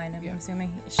wall behind him, Yeah. I'm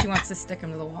assuming. She wants to stick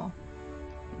him to the wall.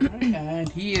 And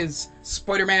he is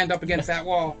Spider-Man up against that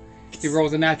wall. He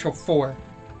rolls a natural 4.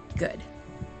 Good.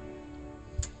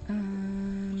 So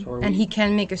are And we- he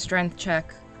can make a strength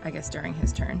check, I guess, during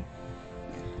his turn.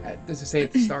 Does it say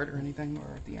at the start or anything,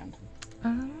 or at the end?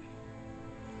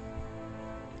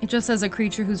 It just says a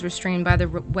creature who's restrained by the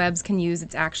webs can use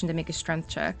its action to make a strength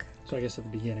check. So I guess at the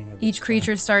beginning of Each its turn.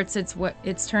 creature starts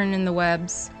its turn in the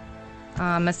webs.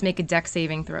 Must make a dex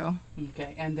saving throw.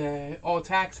 Okay, and all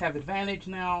attacks have advantage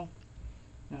now.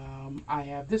 I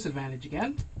have disadvantage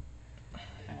again.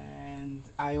 And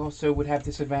I also would have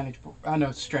disadvantage. Oh,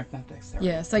 no, strength, not dexterity.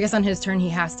 Yeah, so I guess on his turn he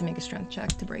has to make a strength check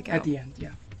to break out. At the end,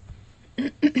 yeah.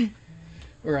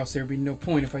 Or else there would be no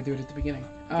point if I do it at the beginning.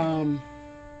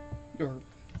 Or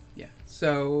Yeah.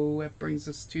 So it brings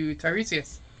us to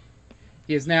Tiresias.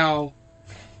 He is now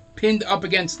pinned up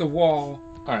against the wall.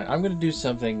 All right, I'm gonna do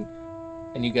something,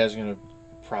 and you guys are gonna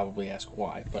probably ask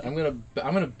why, but I'm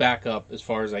gonna back up as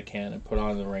far as I can and put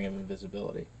on the ring of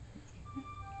invisibility.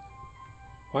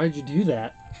 Why did you do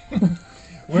that?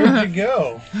 Where'd you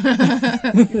go?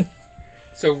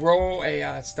 So roll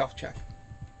a stealth check.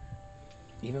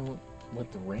 Even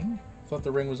with the ring? I thought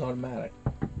the ring was automatic.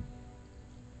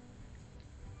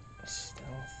 Stealth.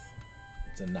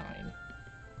 It's a 9.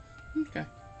 Okay.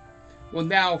 Well,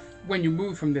 now when you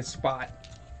move from this spot,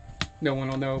 no one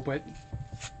will know, but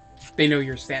they know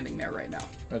you're standing there right now.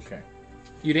 Okay.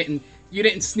 You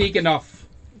didn't sneak enough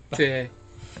to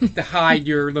hide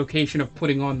your location of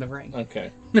putting on the ring.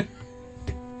 Okay.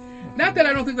 Not that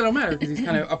I don't think that'll matter because he's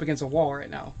kind of up against a wall right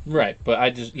now. Right, but I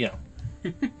just, you know.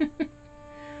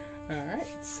 All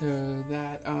right, so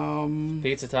that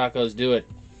Pizza tacos, do it.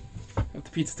 the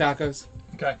pizza tacos.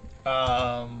 Okay.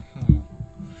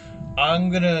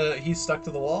 He's stuck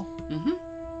to the wall.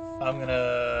 Mm-hmm. I'm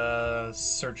gonna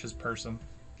search his person.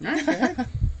 Okay.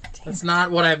 That's not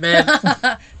what I meant.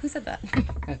 Who said that?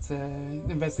 That's an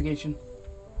investigation.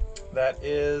 That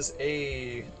is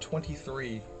a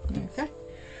 23. Okay.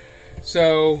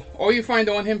 So all you find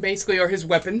on him basically are his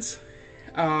weapons.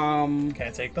 Can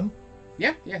I take them?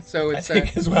 Yeah. So I it's take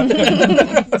his weapon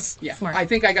yeah. Smart. I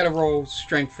think I got to roll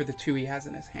strength for the 2 he has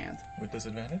in his hand. with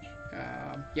disadvantage.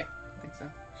 Yeah, I think so.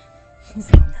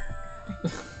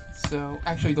 So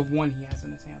actually, the 1 he has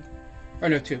in his hand, or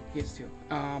no, 2. He has 2.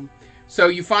 So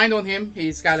you find on him,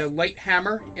 he's got a light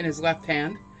hammer in his left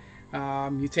hand.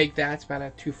 You take that; it's about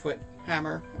a 2-foot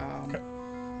hammer. Okay.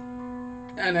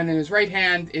 And then in his right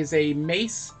hand is a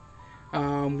mace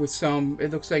with some.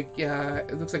 It looks like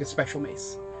a special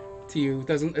mace to you.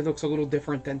 It looks a little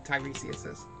different than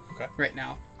Tiresias's. Okay. Right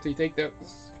now. So you take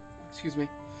those. Excuse me.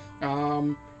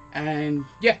 And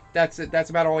yeah, that's it. That's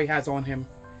about all he has on him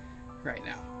right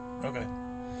now. Okay.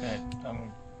 Okay. I'm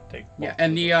gonna take. Yeah,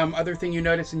 and the other thing you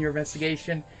notice in your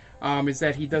investigation is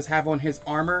that he does have on his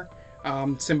armor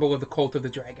symbol of the Cult of the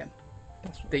Dragon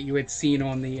that you had seen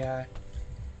on the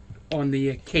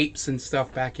capes and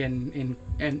stuff back in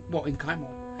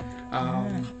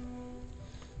Kaimon.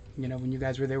 You know, when you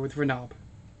guys were there with Renab,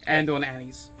 and on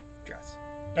Annie's dress.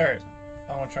 All right.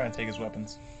 I want to try and take his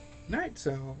weapons. All right,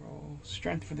 so roll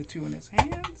strength for the 2 in his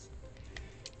hands.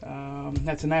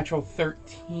 That's a natural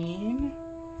 13,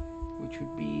 which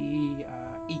would be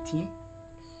 18.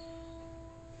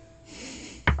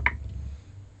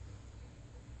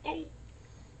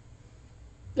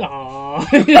 Aww.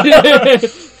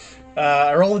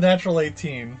 I rolled a natural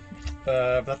 18.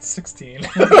 That's 16.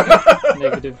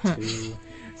 -2.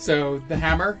 So the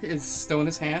hammer is still in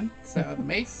his hand. So the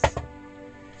mace.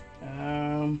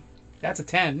 That's a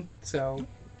 10. So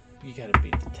You gotta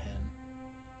beat the 10.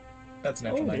 That's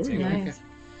natural Oh, there we 19. go. Nice.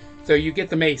 so you get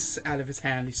the mace out of his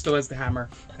hand. He still has the hammer.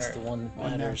 That's the one that On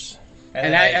there. matters.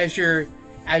 And as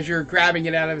you're grabbing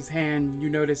it out of his hand, you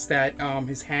notice that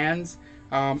his hands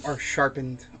are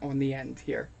sharpened on the end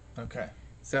here. Okay.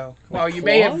 So Like while you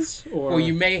may have claws, or- well,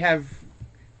 you may have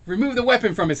removed the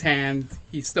weapon from his hand,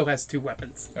 he still has 2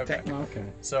 weapons. Okay. technically. Okay.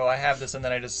 So I have this, and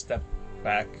then I just step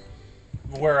back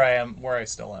where I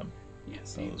still am. Yeah,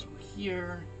 so he goes over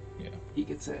here. Yeah. He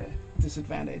gets a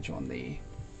disadvantage on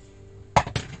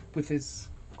with his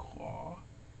claw.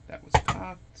 That was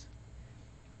cocked.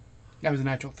 That was a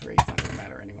natural 3. It's not gonna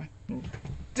matter anyway.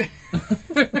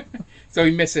 So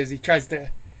he misses. He tries to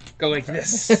go like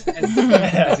this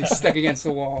as he's stuck against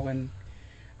the wall and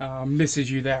misses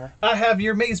you there. I have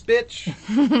your mace, bitch.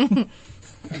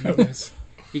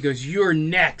 He goes, "You're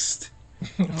next."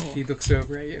 He looks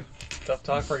over at you. Tough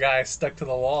talk for a guy stuck to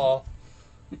the wall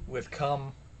with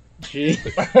cum. Gee.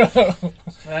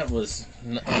 That was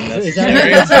Is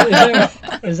unnecessary.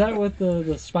 is that what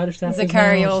the spider staff is now?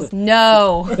 Zacharias, Is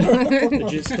no. the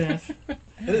jizz staff?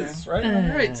 It is, right?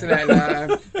 All right, so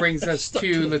that brings us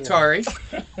to Latari.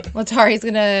 Latari's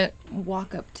gonna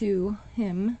walk up to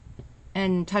him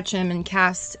and touch him and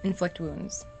cast Inflict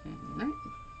Wounds. You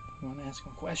want to ask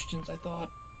him questions, I thought.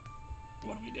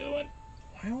 What are we doing?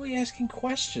 Why are we asking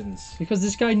questions? Because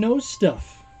this guy knows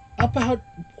stuff. About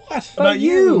what? About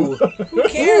you. Who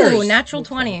cares? Ooh, natural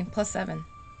 20 plus 7.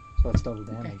 So that's double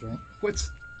damage, right?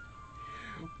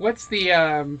 What's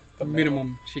the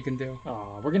minimum she can do?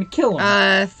 Oh, we're gonna kill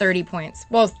him. 30 points.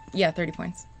 Well, yeah, 30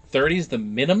 points. 30 is the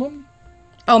minimum?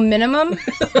 Oh, minimum?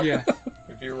 Yeah,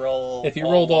 If you roll, If you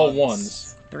rolled all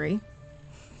ones. 3.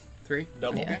 3.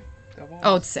 double. Yeah. Okay. Double.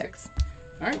 Oh, it's 6.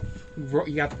 All right.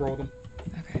 You got to roll them.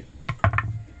 Okay.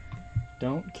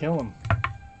 Don't kill him.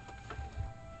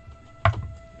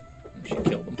 She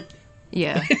killed him.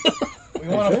 Yeah. We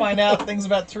want to find out things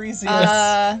about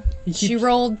Tiresias. She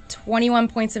rolled 21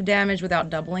 points of damage without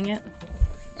doubling it.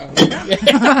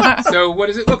 So what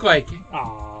does it look like?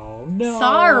 Oh no!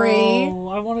 Sorry.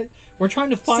 I want to. We're trying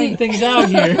to find things out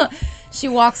here. She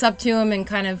walks up to him and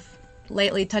kind of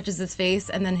lightly touches his face,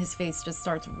 and then his face just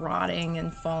starts rotting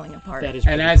and falling apart. That is.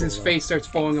 And as his face starts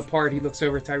falling apart, he looks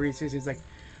over at Tiresias. He's like,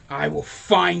 "I will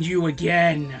find you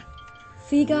again."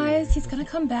 See, guys, he's gonna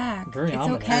come back. Very it's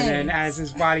ominous. okay. And then as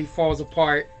his body falls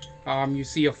apart, you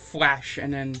see a flash,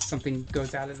 and then something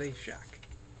goes out of the shack.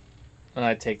 And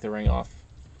I take the ring off.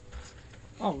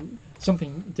 Oh,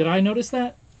 something. Did I notice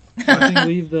that? Something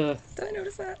leave the. Did I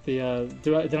notice that?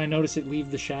 Did I notice it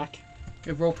leave the shack?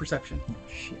 Roll perception.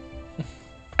 Shit.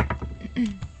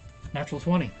 Natural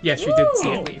 20. Yes, you did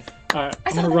see it leave. All right,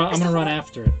 I'm gonna run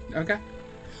after it. Okay.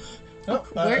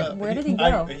 Where did he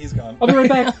go? He's gone. I'll be right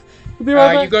back. I'll be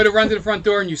right You back. go to run to the front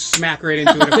door, and you smack right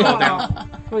into it and fall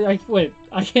down. Wait,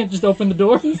 I can't just open the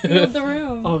door. Sealed the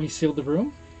room. Oh, he sealed the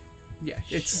room. Yeah,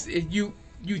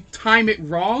 you time it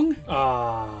wrong,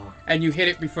 Ah. and you hit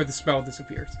it before the spell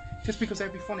disappears. Just because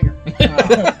that'd be funnier.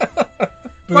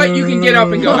 But you can get up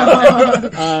and go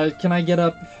out. Can I get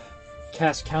up?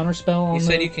 Cast counterspell on You the...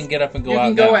 said you can get up and go You out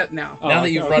can go now. out now. Now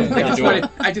that you've run okay. through the door.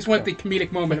 I just want the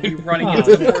comedic moment of you running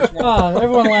into the force wall.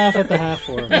 Everyone laugh at the half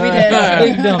orc.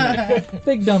 did.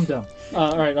 Big dumb.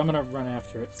 All right, I'm gonna run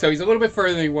after it. So he's a little bit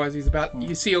further than he was. He's about.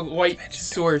 You see a light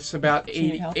source about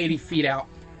 80 feet out.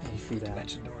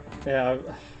 Yeah.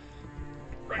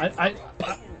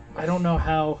 I don't know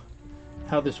how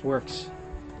this works.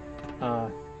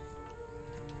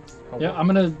 Yeah, I'm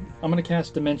gonna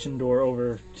cast Dimension Door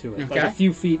over to it, like Okay. a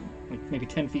few feet, like maybe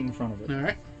 10 feet in front of it. All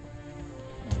right.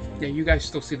 Yeah, you guys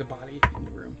still see the body in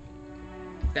the room.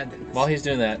 That didn't. While he's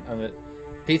doing that, I'm at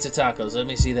Pizza Tacos. Let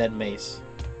me see that mace.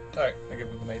 All right, I give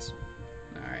him the mace.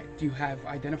 All right. Do you have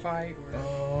identify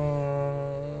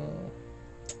or?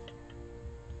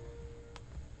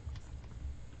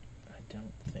 I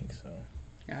don't think so.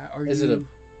 Is it a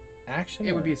action?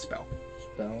 It or would be a spell.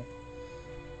 spell.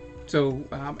 So,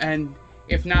 and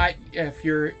if not, if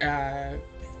you're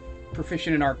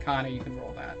proficient in Arcana, you can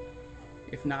roll that.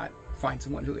 If not, find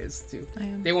someone who is too. I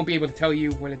am. They won't be able to tell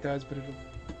you what it does, but it'll.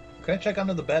 Can I check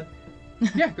under the bed?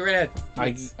 Yeah, go right ahead.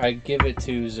 I give it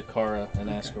to Zakara and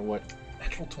ask her what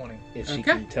Natural 20. if she Okay.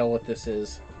 can tell what this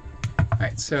is. All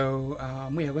right, so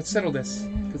yeah, let's settle this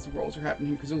because the rolls are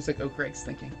happening because it looks like Craig's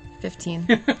thinking. 15.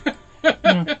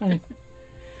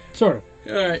 Sort of.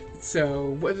 All right,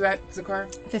 so what is that,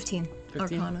 Zakar? 15.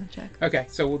 15? Arcana check. Okay,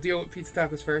 so we'll deal with Pizza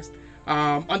Tacos first.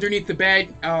 Underneath the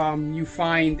bed, you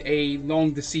find a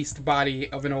long deceased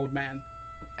body of an old man.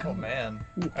 Oh man,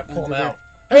 I pull him Under out.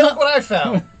 Hey, look what I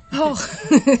found! Oh.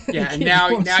 Yeah, and You now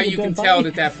don't see you a can dead tell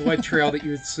body. that blood trail that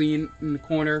you had seen in the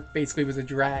corner basically was a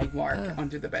drag mark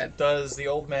under the bed. Does the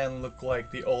old man look like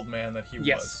the old man that he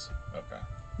Yes. was?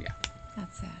 Okay.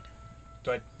 That's sad.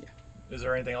 Do I? Yeah. Is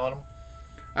there anything on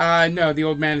him? No, the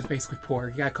old man is basically poor.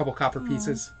 He got a couple copper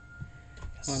pieces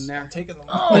on there. I'm taking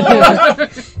them.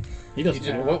 He doesn't.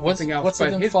 You know. just- what's Nothing else, what's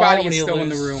but in his fall body when is you still in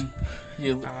the lose? room.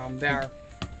 You There.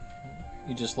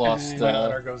 you just lost. And- My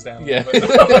honor goes down. yeah. A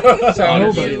little bit. So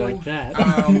Nobody you, like that.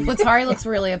 Latari looks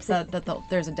really upset that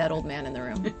there's a dead old man in the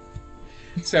room.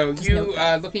 So you, note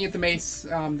that. looking at the mace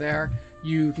there,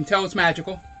 you can tell it's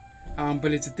magical,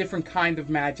 but it's a different kind of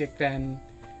magic than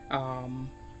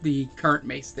the current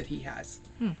mace that he has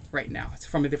right now. It's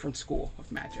from a different school of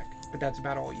magic, but that's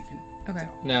about all you can Okay.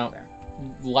 tell. Now- there.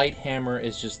 Light hammer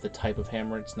is just the type of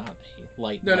hammer. It's not a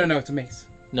light. No, it's a mace.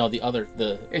 No, the other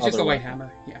It's just a other light weapon.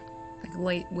 hammer. Yeah. Like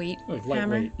lightweight Like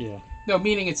hammer. lightweight, yeah. No,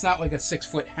 meaning it's not like a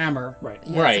 6-foot hammer. Right.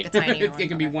 Yeah, Right. It's like a tiny it one.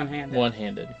 can be Okay. one-handed.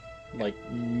 One-handed, like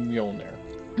Mjolnir.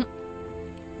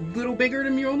 Little bigger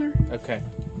than Mjolnir. Okay,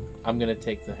 I'm gonna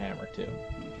take the hammer too.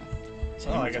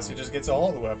 Oh, I guess he just gets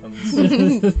all the weapons.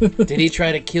 Did he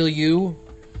try to kill you?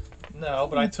 No,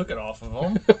 but I took it off of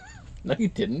him. No, you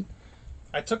didn't.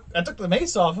 I took the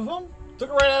mace off of him. Took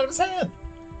it right out of his hand.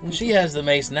 She has the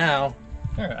mace now.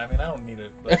 Alright, I mean, I don't need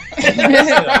it. But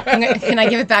Can I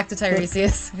give it back to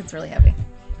Tiresias? It's really heavy.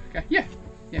 Okay. Yeah.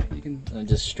 Yeah. You can. And I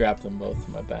just strap them both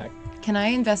to my back. Can I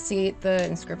investigate the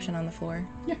inscription on the floor?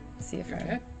 Yeah. See if Go I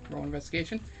ahead. Roll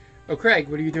investigation. Oh, Craig,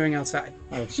 what are you doing outside?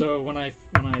 All right. So when I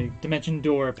dimension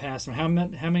door past him, how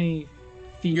many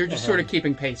feet? You're just ahead? sort of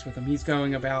keeping pace with him. He's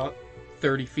going about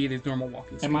 30 feet his normal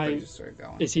walking speed. Am I- but he's just sort of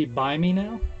going. Is he by me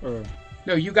now, or?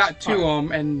 No, you got to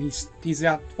him, and he's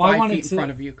out Well, 5 feet in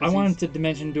front of you. 'cause I he's- wanted to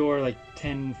dimension door like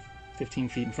 10, 15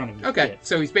 feet in front of me. Okay, Yeah.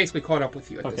 so he's basically caught up with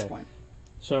you at this Okay. point.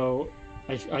 So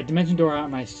I dimension door out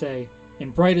and I say, In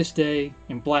brightest day,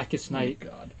 in blackest night,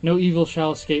 God. no evil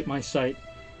shall escape my sight.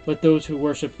 Let those who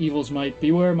worship evil's might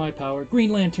beware my power.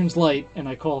 Green Lantern's light, and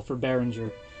I call for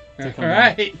Behringer to All come down.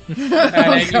 right. And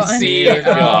then you God. see, Dear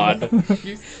God.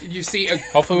 you see a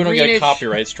Hopefully we don't get a greenish,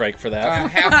 copyright strike for that.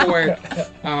 half orc.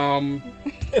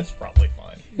 It's probably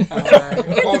fine.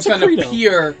 All of a sudden Credo.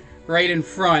 appear right in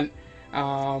front,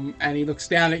 and he looks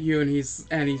down at you, and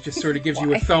he just sort of gives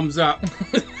you a thumbs up,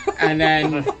 and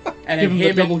then Give him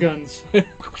the double guns.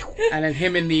 and then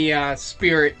him and the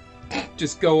spirit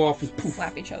just go off and poof,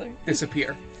 Slap each other.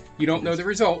 disappear. You don't know the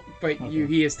result, but Okay.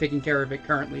 he is taking care of it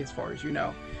currently, as far as you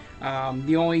know.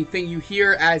 The only thing you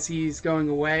hear as he's going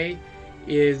away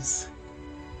is,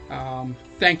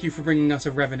 "Thank you for bringing us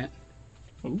a revenant."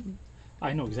 Ooh,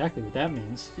 I know exactly what that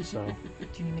means. So Do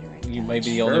you need me to write You that? may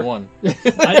be the only one.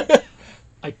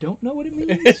 I don't know what it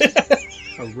means.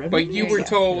 A revenant? But you There were you go.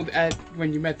 told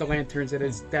when you met the Lanterns that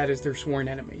is their sworn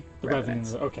enemy. The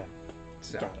Revenants. revenant. Okay,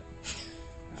 So, got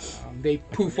it. they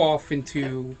poof off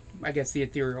into, I guess, the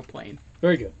ethereal plane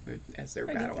Very good. as they're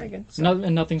Very good, battling. very good. So,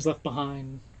 And nothing's left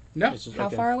behind. no, It's just- How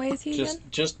okay. far away is he again?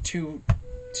 Just two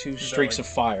streaks like- of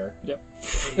fire.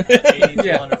 80 to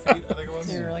Yeah. 100 feet, I think it was.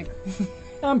 So you're like,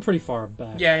 I'm pretty far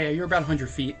back. yeah, you're about 100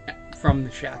 feet from the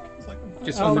shack, It's like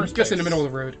just the on the, first just in the base. middle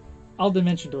of the road. I'll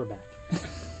dimension door back.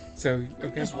 So,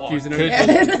 okay, Just walk. using Could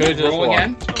it. just Roll walk.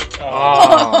 again.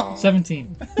 Oh.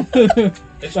 17.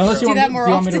 It's Unless true. you want, that more do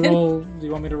you want me to often. roll? Do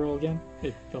you want me to roll again?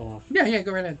 It fell off. Yeah,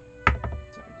 go right ahead.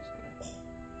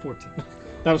 14.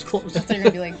 That was close. so you're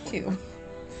gonna be like 2.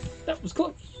 That was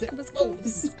close. That was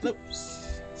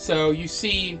close. So you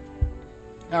see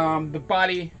the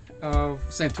body of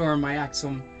Santorum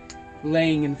Myaxum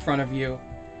laying in front of you.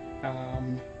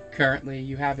 Currently,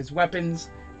 you have his weapons.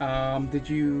 Did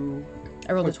you?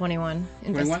 I rolled a 21.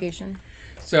 21? Investigation.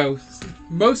 So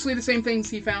mostly the same things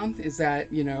he found is that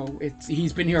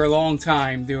he's been here a long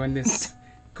time doing this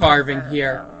carving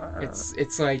here.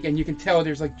 It's like, and you can tell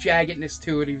there's like jaggedness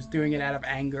to it. He was doing it out of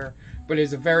anger, but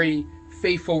it's a very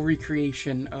faithful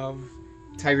recreation of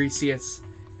Tiresias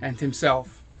and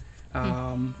himself.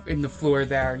 In the floor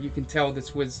there, you can tell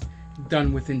this was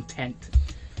done with intent.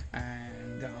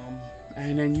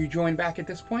 And then you join back at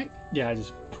this point. Yeah, I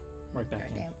just right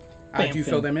back Okay. in. Damn. Did you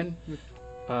fill them in?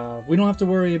 We don't have to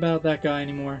worry about that guy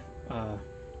anymore.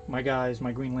 My guys,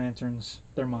 my Green Lanterns,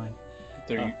 they're mine.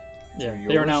 They're, Yeah, they're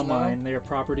they are now yours now? mine. They are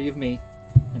property of me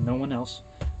and no one else.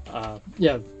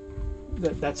 Yeah,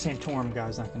 that Santorum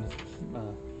guy's not going to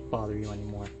bother you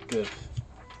anymore. good.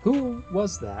 Who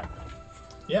was that?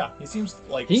 Yeah, he seems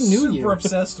like He knew super you.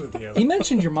 obsessed with you. He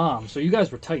mentioned your mom, so you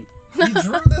guys were tight. He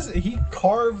drew this. He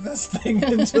carved this thing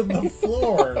into the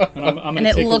floor. And, I'm gonna And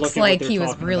it take a look looks at what like they're he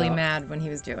was talking really about. mad when he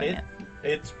was doing it.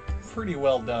 It's pretty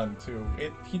well done too.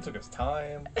 He took his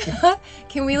time.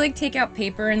 Can we like take out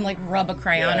paper and like rub a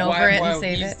crayon Yeah, over it While and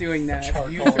save he's it? doing that, Charcoal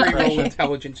you three roll impression.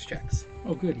 intelligence checks.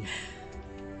 Oh, goody.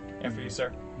 After you,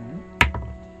 sir.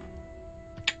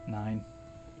 9.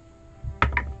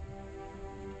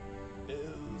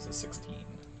 Is a 16.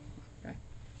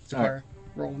 So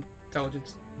roll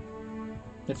intelligence.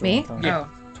 That's Me? what I'm Yeah.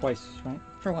 talking about. Twice, right?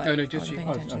 For what? No, I just wasn't you. paying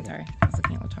Oh, attention, okay. sorry. I was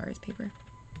looking at Latari's paper.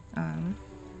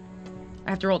 I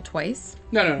have to roll twice?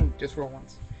 No, just roll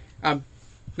once. Not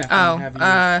Oh, have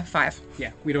you- 5.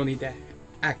 yeah, we don't need to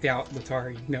act out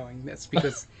Latari knowing this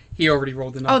because he already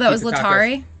rolled enough. Oh, that was Pizza Tacos.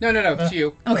 Latari? No, it's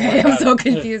you. Okay, I'm so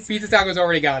confused. Pizza Taco's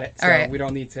already got it, so All right. we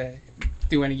don't need to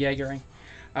do any Jaegering.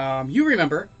 You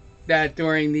remember that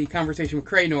during the conversation with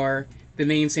Kraynor, the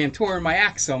name Santorum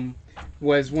Myaxum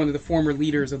was one of the former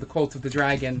leaders of the Cult of the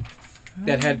Dragon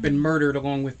that had been murdered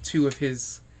along with 2 of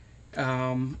his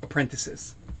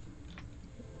apprentices.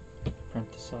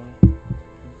 Apprentice.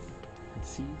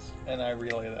 Apprentices. And I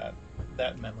relay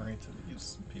that memory to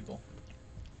these people.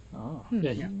 Oh, Hmm.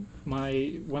 yeah.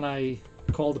 When I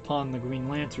called upon the Green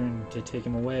Lantern to take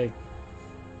him away,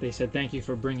 they said, "Thank you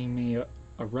for bringing me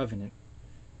a revenant."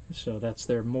 So that's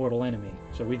their mortal enemy.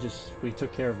 So we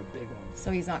took care of a big one.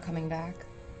 So he's not coming back?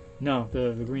 No,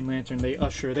 the Green Lantern, they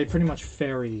pretty much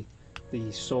ferry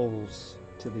the souls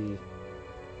to the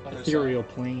Other ethereal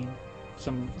plane,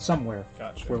 somewhere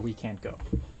Gotcha. where we can't go.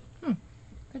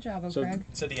 Good job, So- O'Craig.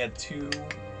 Said he had 2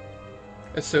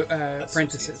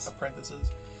 Apprentices.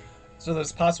 Apprentices. So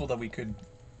it's possible that we could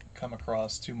come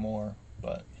across 2 more,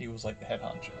 but he was like the head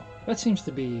honcho. That seems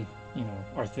to be,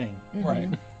 our thing. Mm-hmm.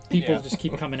 Right. People Yeah. just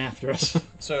keep coming after us.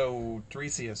 So,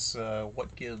 Tiresias,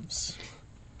 what gives?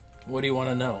 What do you want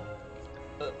to know?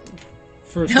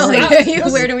 First,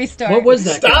 Where do we start? what was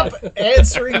that? Stop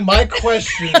answering my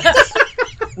questions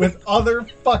with other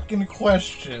fucking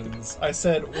questions. I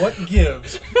said, what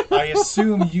gives? I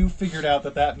assume you figured out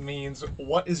that means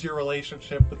what is your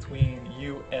relationship between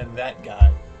you and that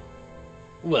guy?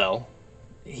 Well,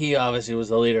 he obviously was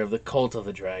the leader of the Cult of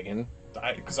the Dragon.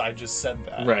 Because I just said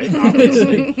that. Right,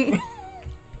 obviously.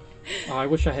 Oh, I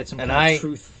wish I had some And kind of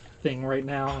truth thing right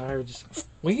now. I would just.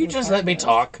 Will you just let me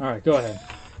talk? All right, go ahead.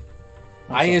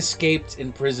 I escaped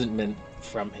imprisonment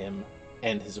from him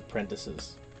and his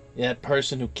apprentices. That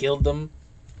person who killed them,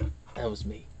 that was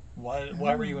me. Why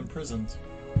were you imprisoned?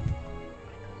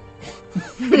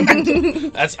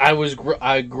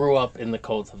 I grew up in the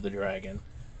Cult of the Dragon.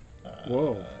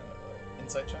 Whoa.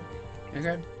 Insight check.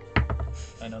 Okay.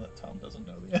 I know that Tom doesn't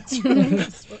know the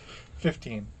answer.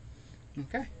 15.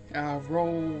 Okay.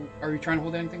 Roll. Are you trying to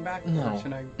hold anything back? No. Or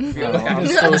should I No, reveal I'm it?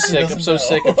 so sick. I'm so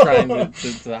sick of trying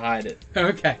to hide it.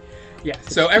 Okay. Yeah.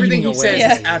 So everything he eating says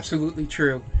away. is absolutely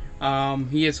true.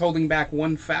 He is holding back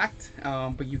one fact,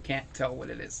 but you can't tell what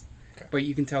it is. Okay. But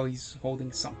you can tell he's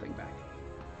holding something back.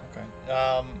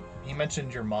 Okay. He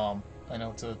mentioned your mom. I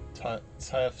know it's a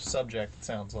tough subject, it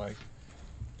sounds like.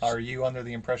 Are you under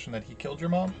the impression that he killed your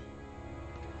mom?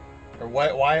 Or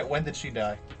when did she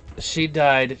die? She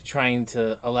died trying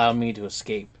to allow me to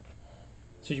escape.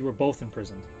 So you were both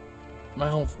imprisoned.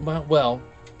 Well,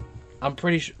 I'm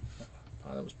pretty sure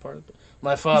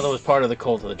my father was part of the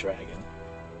Cult of the Dragon.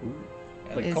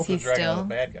 And the Is Cult he of the Dragon are still? the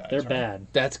bad guys. They're right? bad.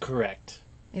 That's correct.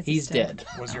 Is he He's still- dead.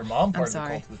 Was your mom part of the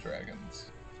sorry. Cult of the Dragons?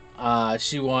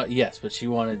 Yes, but she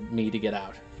wanted me to get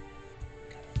out.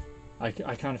 I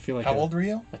kind of feel like How old were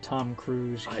you? a Tom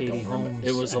Cruise, I Katie don't remember. Holmes.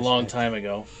 It was a long aspect. time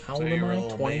ago. How So old you am were a I?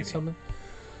 little 20 baby. something?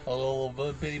 A little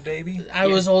bitty baby? I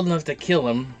was old enough to kill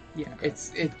him. Yeah.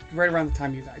 It's right around the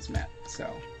time you guys met. So.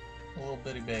 A little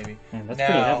bitty baby. Man, that's Now-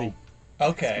 pretty heavy.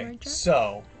 Okay, Story check?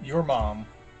 so your mom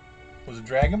was a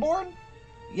Dragonborn,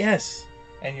 Yes,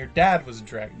 and your dad was a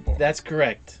Dragonborn. that's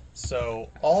correct. So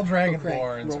all Dragonborns roll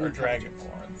are intelligence.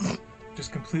 Dragonborns.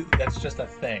 Just completely. That's just a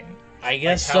thing. I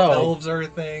guess Like how so. elves are a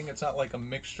thing. It's not like a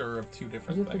mixture of two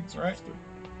different things, right?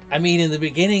 I mean, in the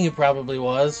beginning, it probably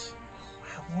was.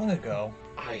 How long ago?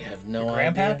 I have no Your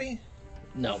idea. grandpappy?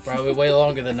 No, probably way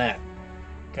longer than that.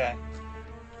 Okay.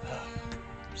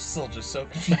 I'm still just so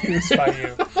confused by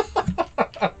you.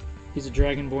 He's a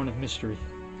dragonborn of mystery.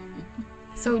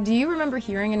 So, do you remember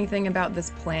hearing anything about this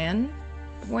plan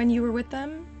when you were with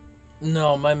them?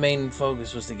 No, my main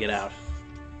focus was to get out.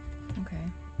 Okay.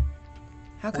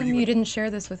 How Were come you you a- didn't share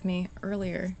this with me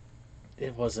earlier?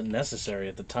 It wasn't necessary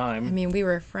at the I time. mean, we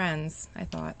were friends, I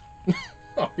thought.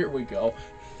 Oh, here we go.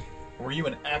 Were you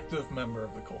an active member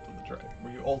of the Cult of the Dragon?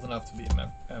 Were you old enough to be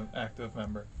an active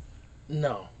member?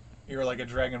 No. You were like a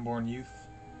Dragonborn youth?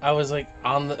 I was like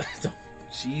on the...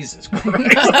 Jesus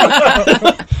Christ.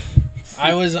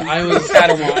 I was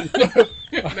Padawan.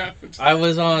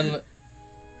 No,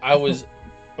 I was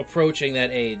approaching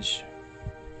that age.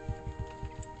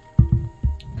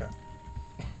 Okay.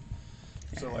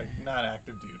 So, like, not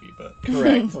active duty, but...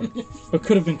 Correct. But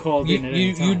could have been called you, in at any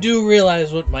you, time. you do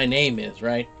realize what my name is,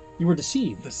 right? You were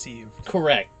deceived. Deceived.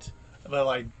 Correct. But,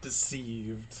 like,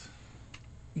 deceived.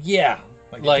 Yeah.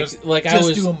 Just I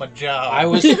was doing my job. I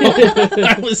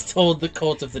was told the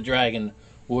Cult of the Dragon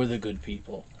were the good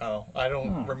people. Oh, I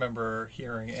don't Huh. remember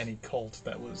hearing any cult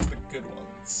that was the good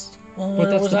ones. Well, But what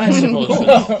that's was the I thing. supposed to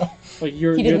know? Like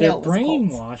you're He didn't they're know it was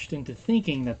cults. brainwashed into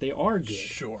thinking that they are good.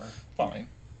 Sure, fine.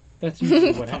 That's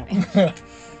usually what happens.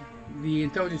 The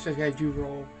intelligence check I had you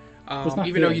roll, Was not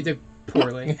even though good. you did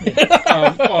poorly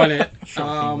on it,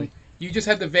 Shockingly. you just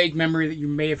had the vague memory that you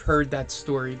may have heard that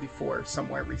story before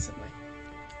somewhere recently.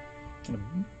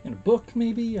 In a book,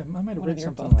 maybe? I might have One read of your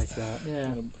something books. like that.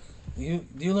 Yeah.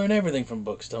 You learn everything from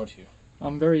books, don't you?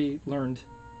 I'm very learned.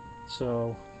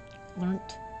 So, Learned.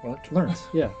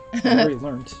 yeah. I'm very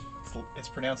learned. It's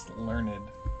pronounced learned.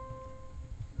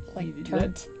 Like, That-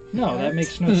 turnt. No, that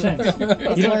makes no sense. It's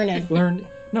You don't- learned. Learned.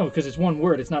 No, because it's one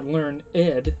word. It's not learn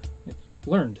ed. It's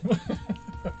learned.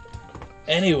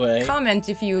 Anyway, Comment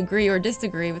if you agree or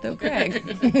disagree with O'Craig.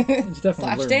 It's definitely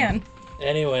Slash learned. Dan.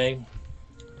 anyway,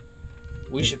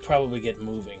 we should probably get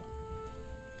moving.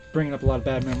 Bringing up a lot of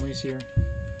bad memories here.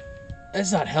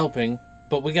 It's not helping,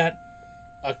 but we got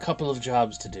a couple of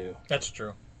jobs to do. That's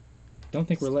true. Don't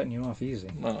think we're letting you off easy.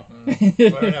 No. We're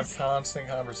gonna have constant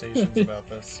conversations about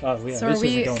this. Oh, yeah, So this are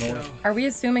we- isn't going away. Are we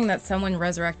assuming that someone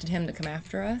resurrected him to come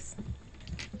after us?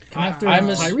 Come after I'm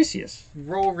a- Tiresias.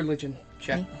 Roll a religion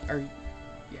check.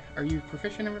 Are you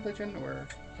proficient in religion or?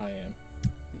 I am.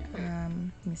 Yeah.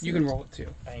 Let me see. You can roll it too.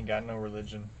 I ain't got no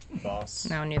religion, boss.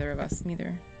 No, neither of us.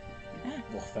 Neither.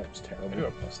 Well, that was I do terrible.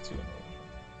 have +2 in religion.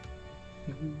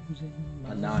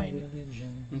 A 9.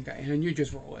 Okay, and you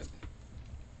just roll it,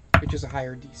 which is a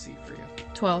higher DC for you.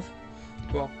 12.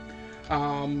 Well,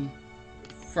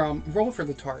 from roll for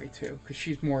Latari too, because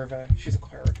she's a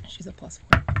cleric. She's a +4.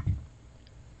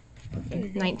 There you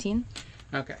go. 19.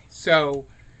 Okay, so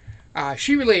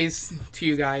she relays to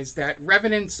you guys that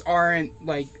revenants aren't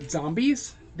like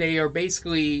zombies. They are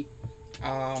basically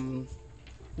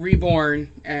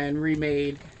reborn and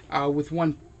remade with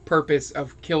one purpose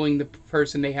of killing the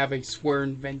person they have a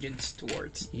sworn vengeance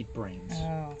towards. Eat brains.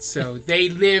 Oh. So they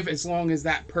live as long as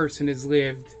that person has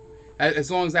lived, as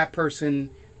long as that person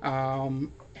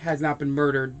has not been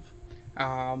murdered.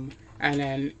 And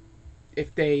then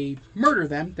if they murder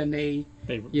them, then they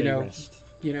rest.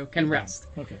 can rest.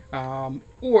 Okay.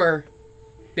 Or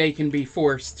they can be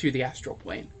forced to the astral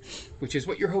plane, which is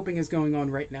what you're hoping is going on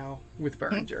right now with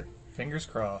Berenger. Fingers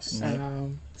crossed.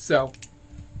 So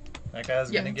That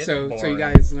guy's gonna get so boring. you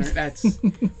guys learn that's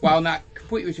while not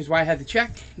complete, which is why I had to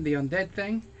check the undead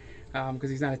thing, because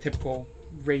he's not a typical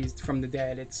raised from the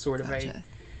dead. It's sort of Gotcha.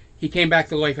 he came back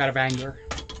to life out of anger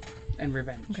and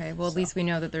revenge. Okay, well, at least we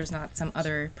know that there's not some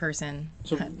other person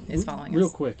So that is following real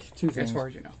us. quick, two things. As far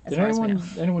as you know. As Did far as we know.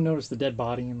 anyone notice the dead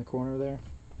body in the corner there?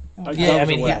 Yeah, That I was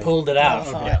mean, away. he pulled it out.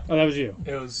 Oh, Yeah. Oh, that was you.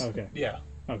 It was Okay. Yeah.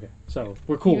 Okay, so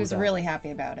we're cool He with was that. really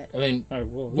happy about it. I mean, All right,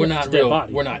 well, we're yeah, not it's a dead real.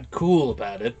 body. We're not cool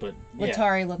about it, but yeah.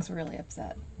 Latari looks really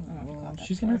upset. I don't know if you Well, caught that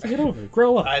she's gonna have to part. get over it.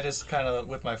 Grow up. I just kind of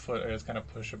with my foot, I just kind of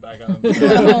push it back on.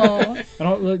 Oh. I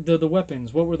don't like the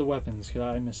weapons. What were the weapons? 'Cause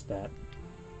I missed that.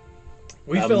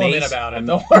 We fill him in mace. about it.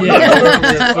 Don't worry.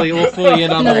 Yeah. we'll fill you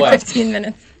in on the Another way. 15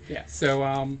 minutes. Yeah.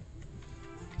 So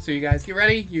you guys get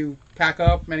ready. You pack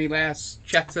up. Any last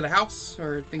checks of the house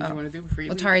or things you want to do before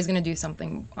you leave? Latari's going to do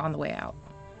something on the way out.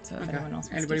 So if Okay. anyone else wants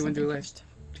Anybody to want to do a something last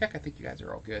check? I think you guys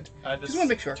are all good. I just wanna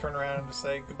make sure. turn around and just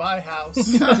say goodbye, house.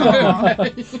 All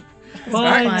right,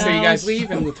 Bye, so you guys house.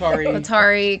 leave, and Latari.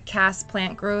 Latari casts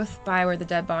plant growth by where the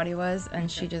dead body was, and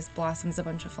she just blossoms a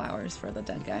bunch of flowers for the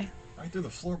dead guy. Right through the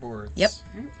floorboards. Yep.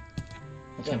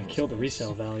 That's gonna kill the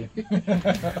resale value.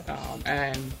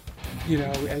 And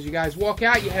as you guys walk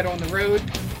out, you head on the road.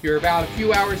 You're about a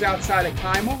few hours outside of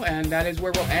Kymel, and that is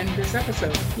where we'll end this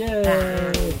episode.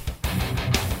 Yay!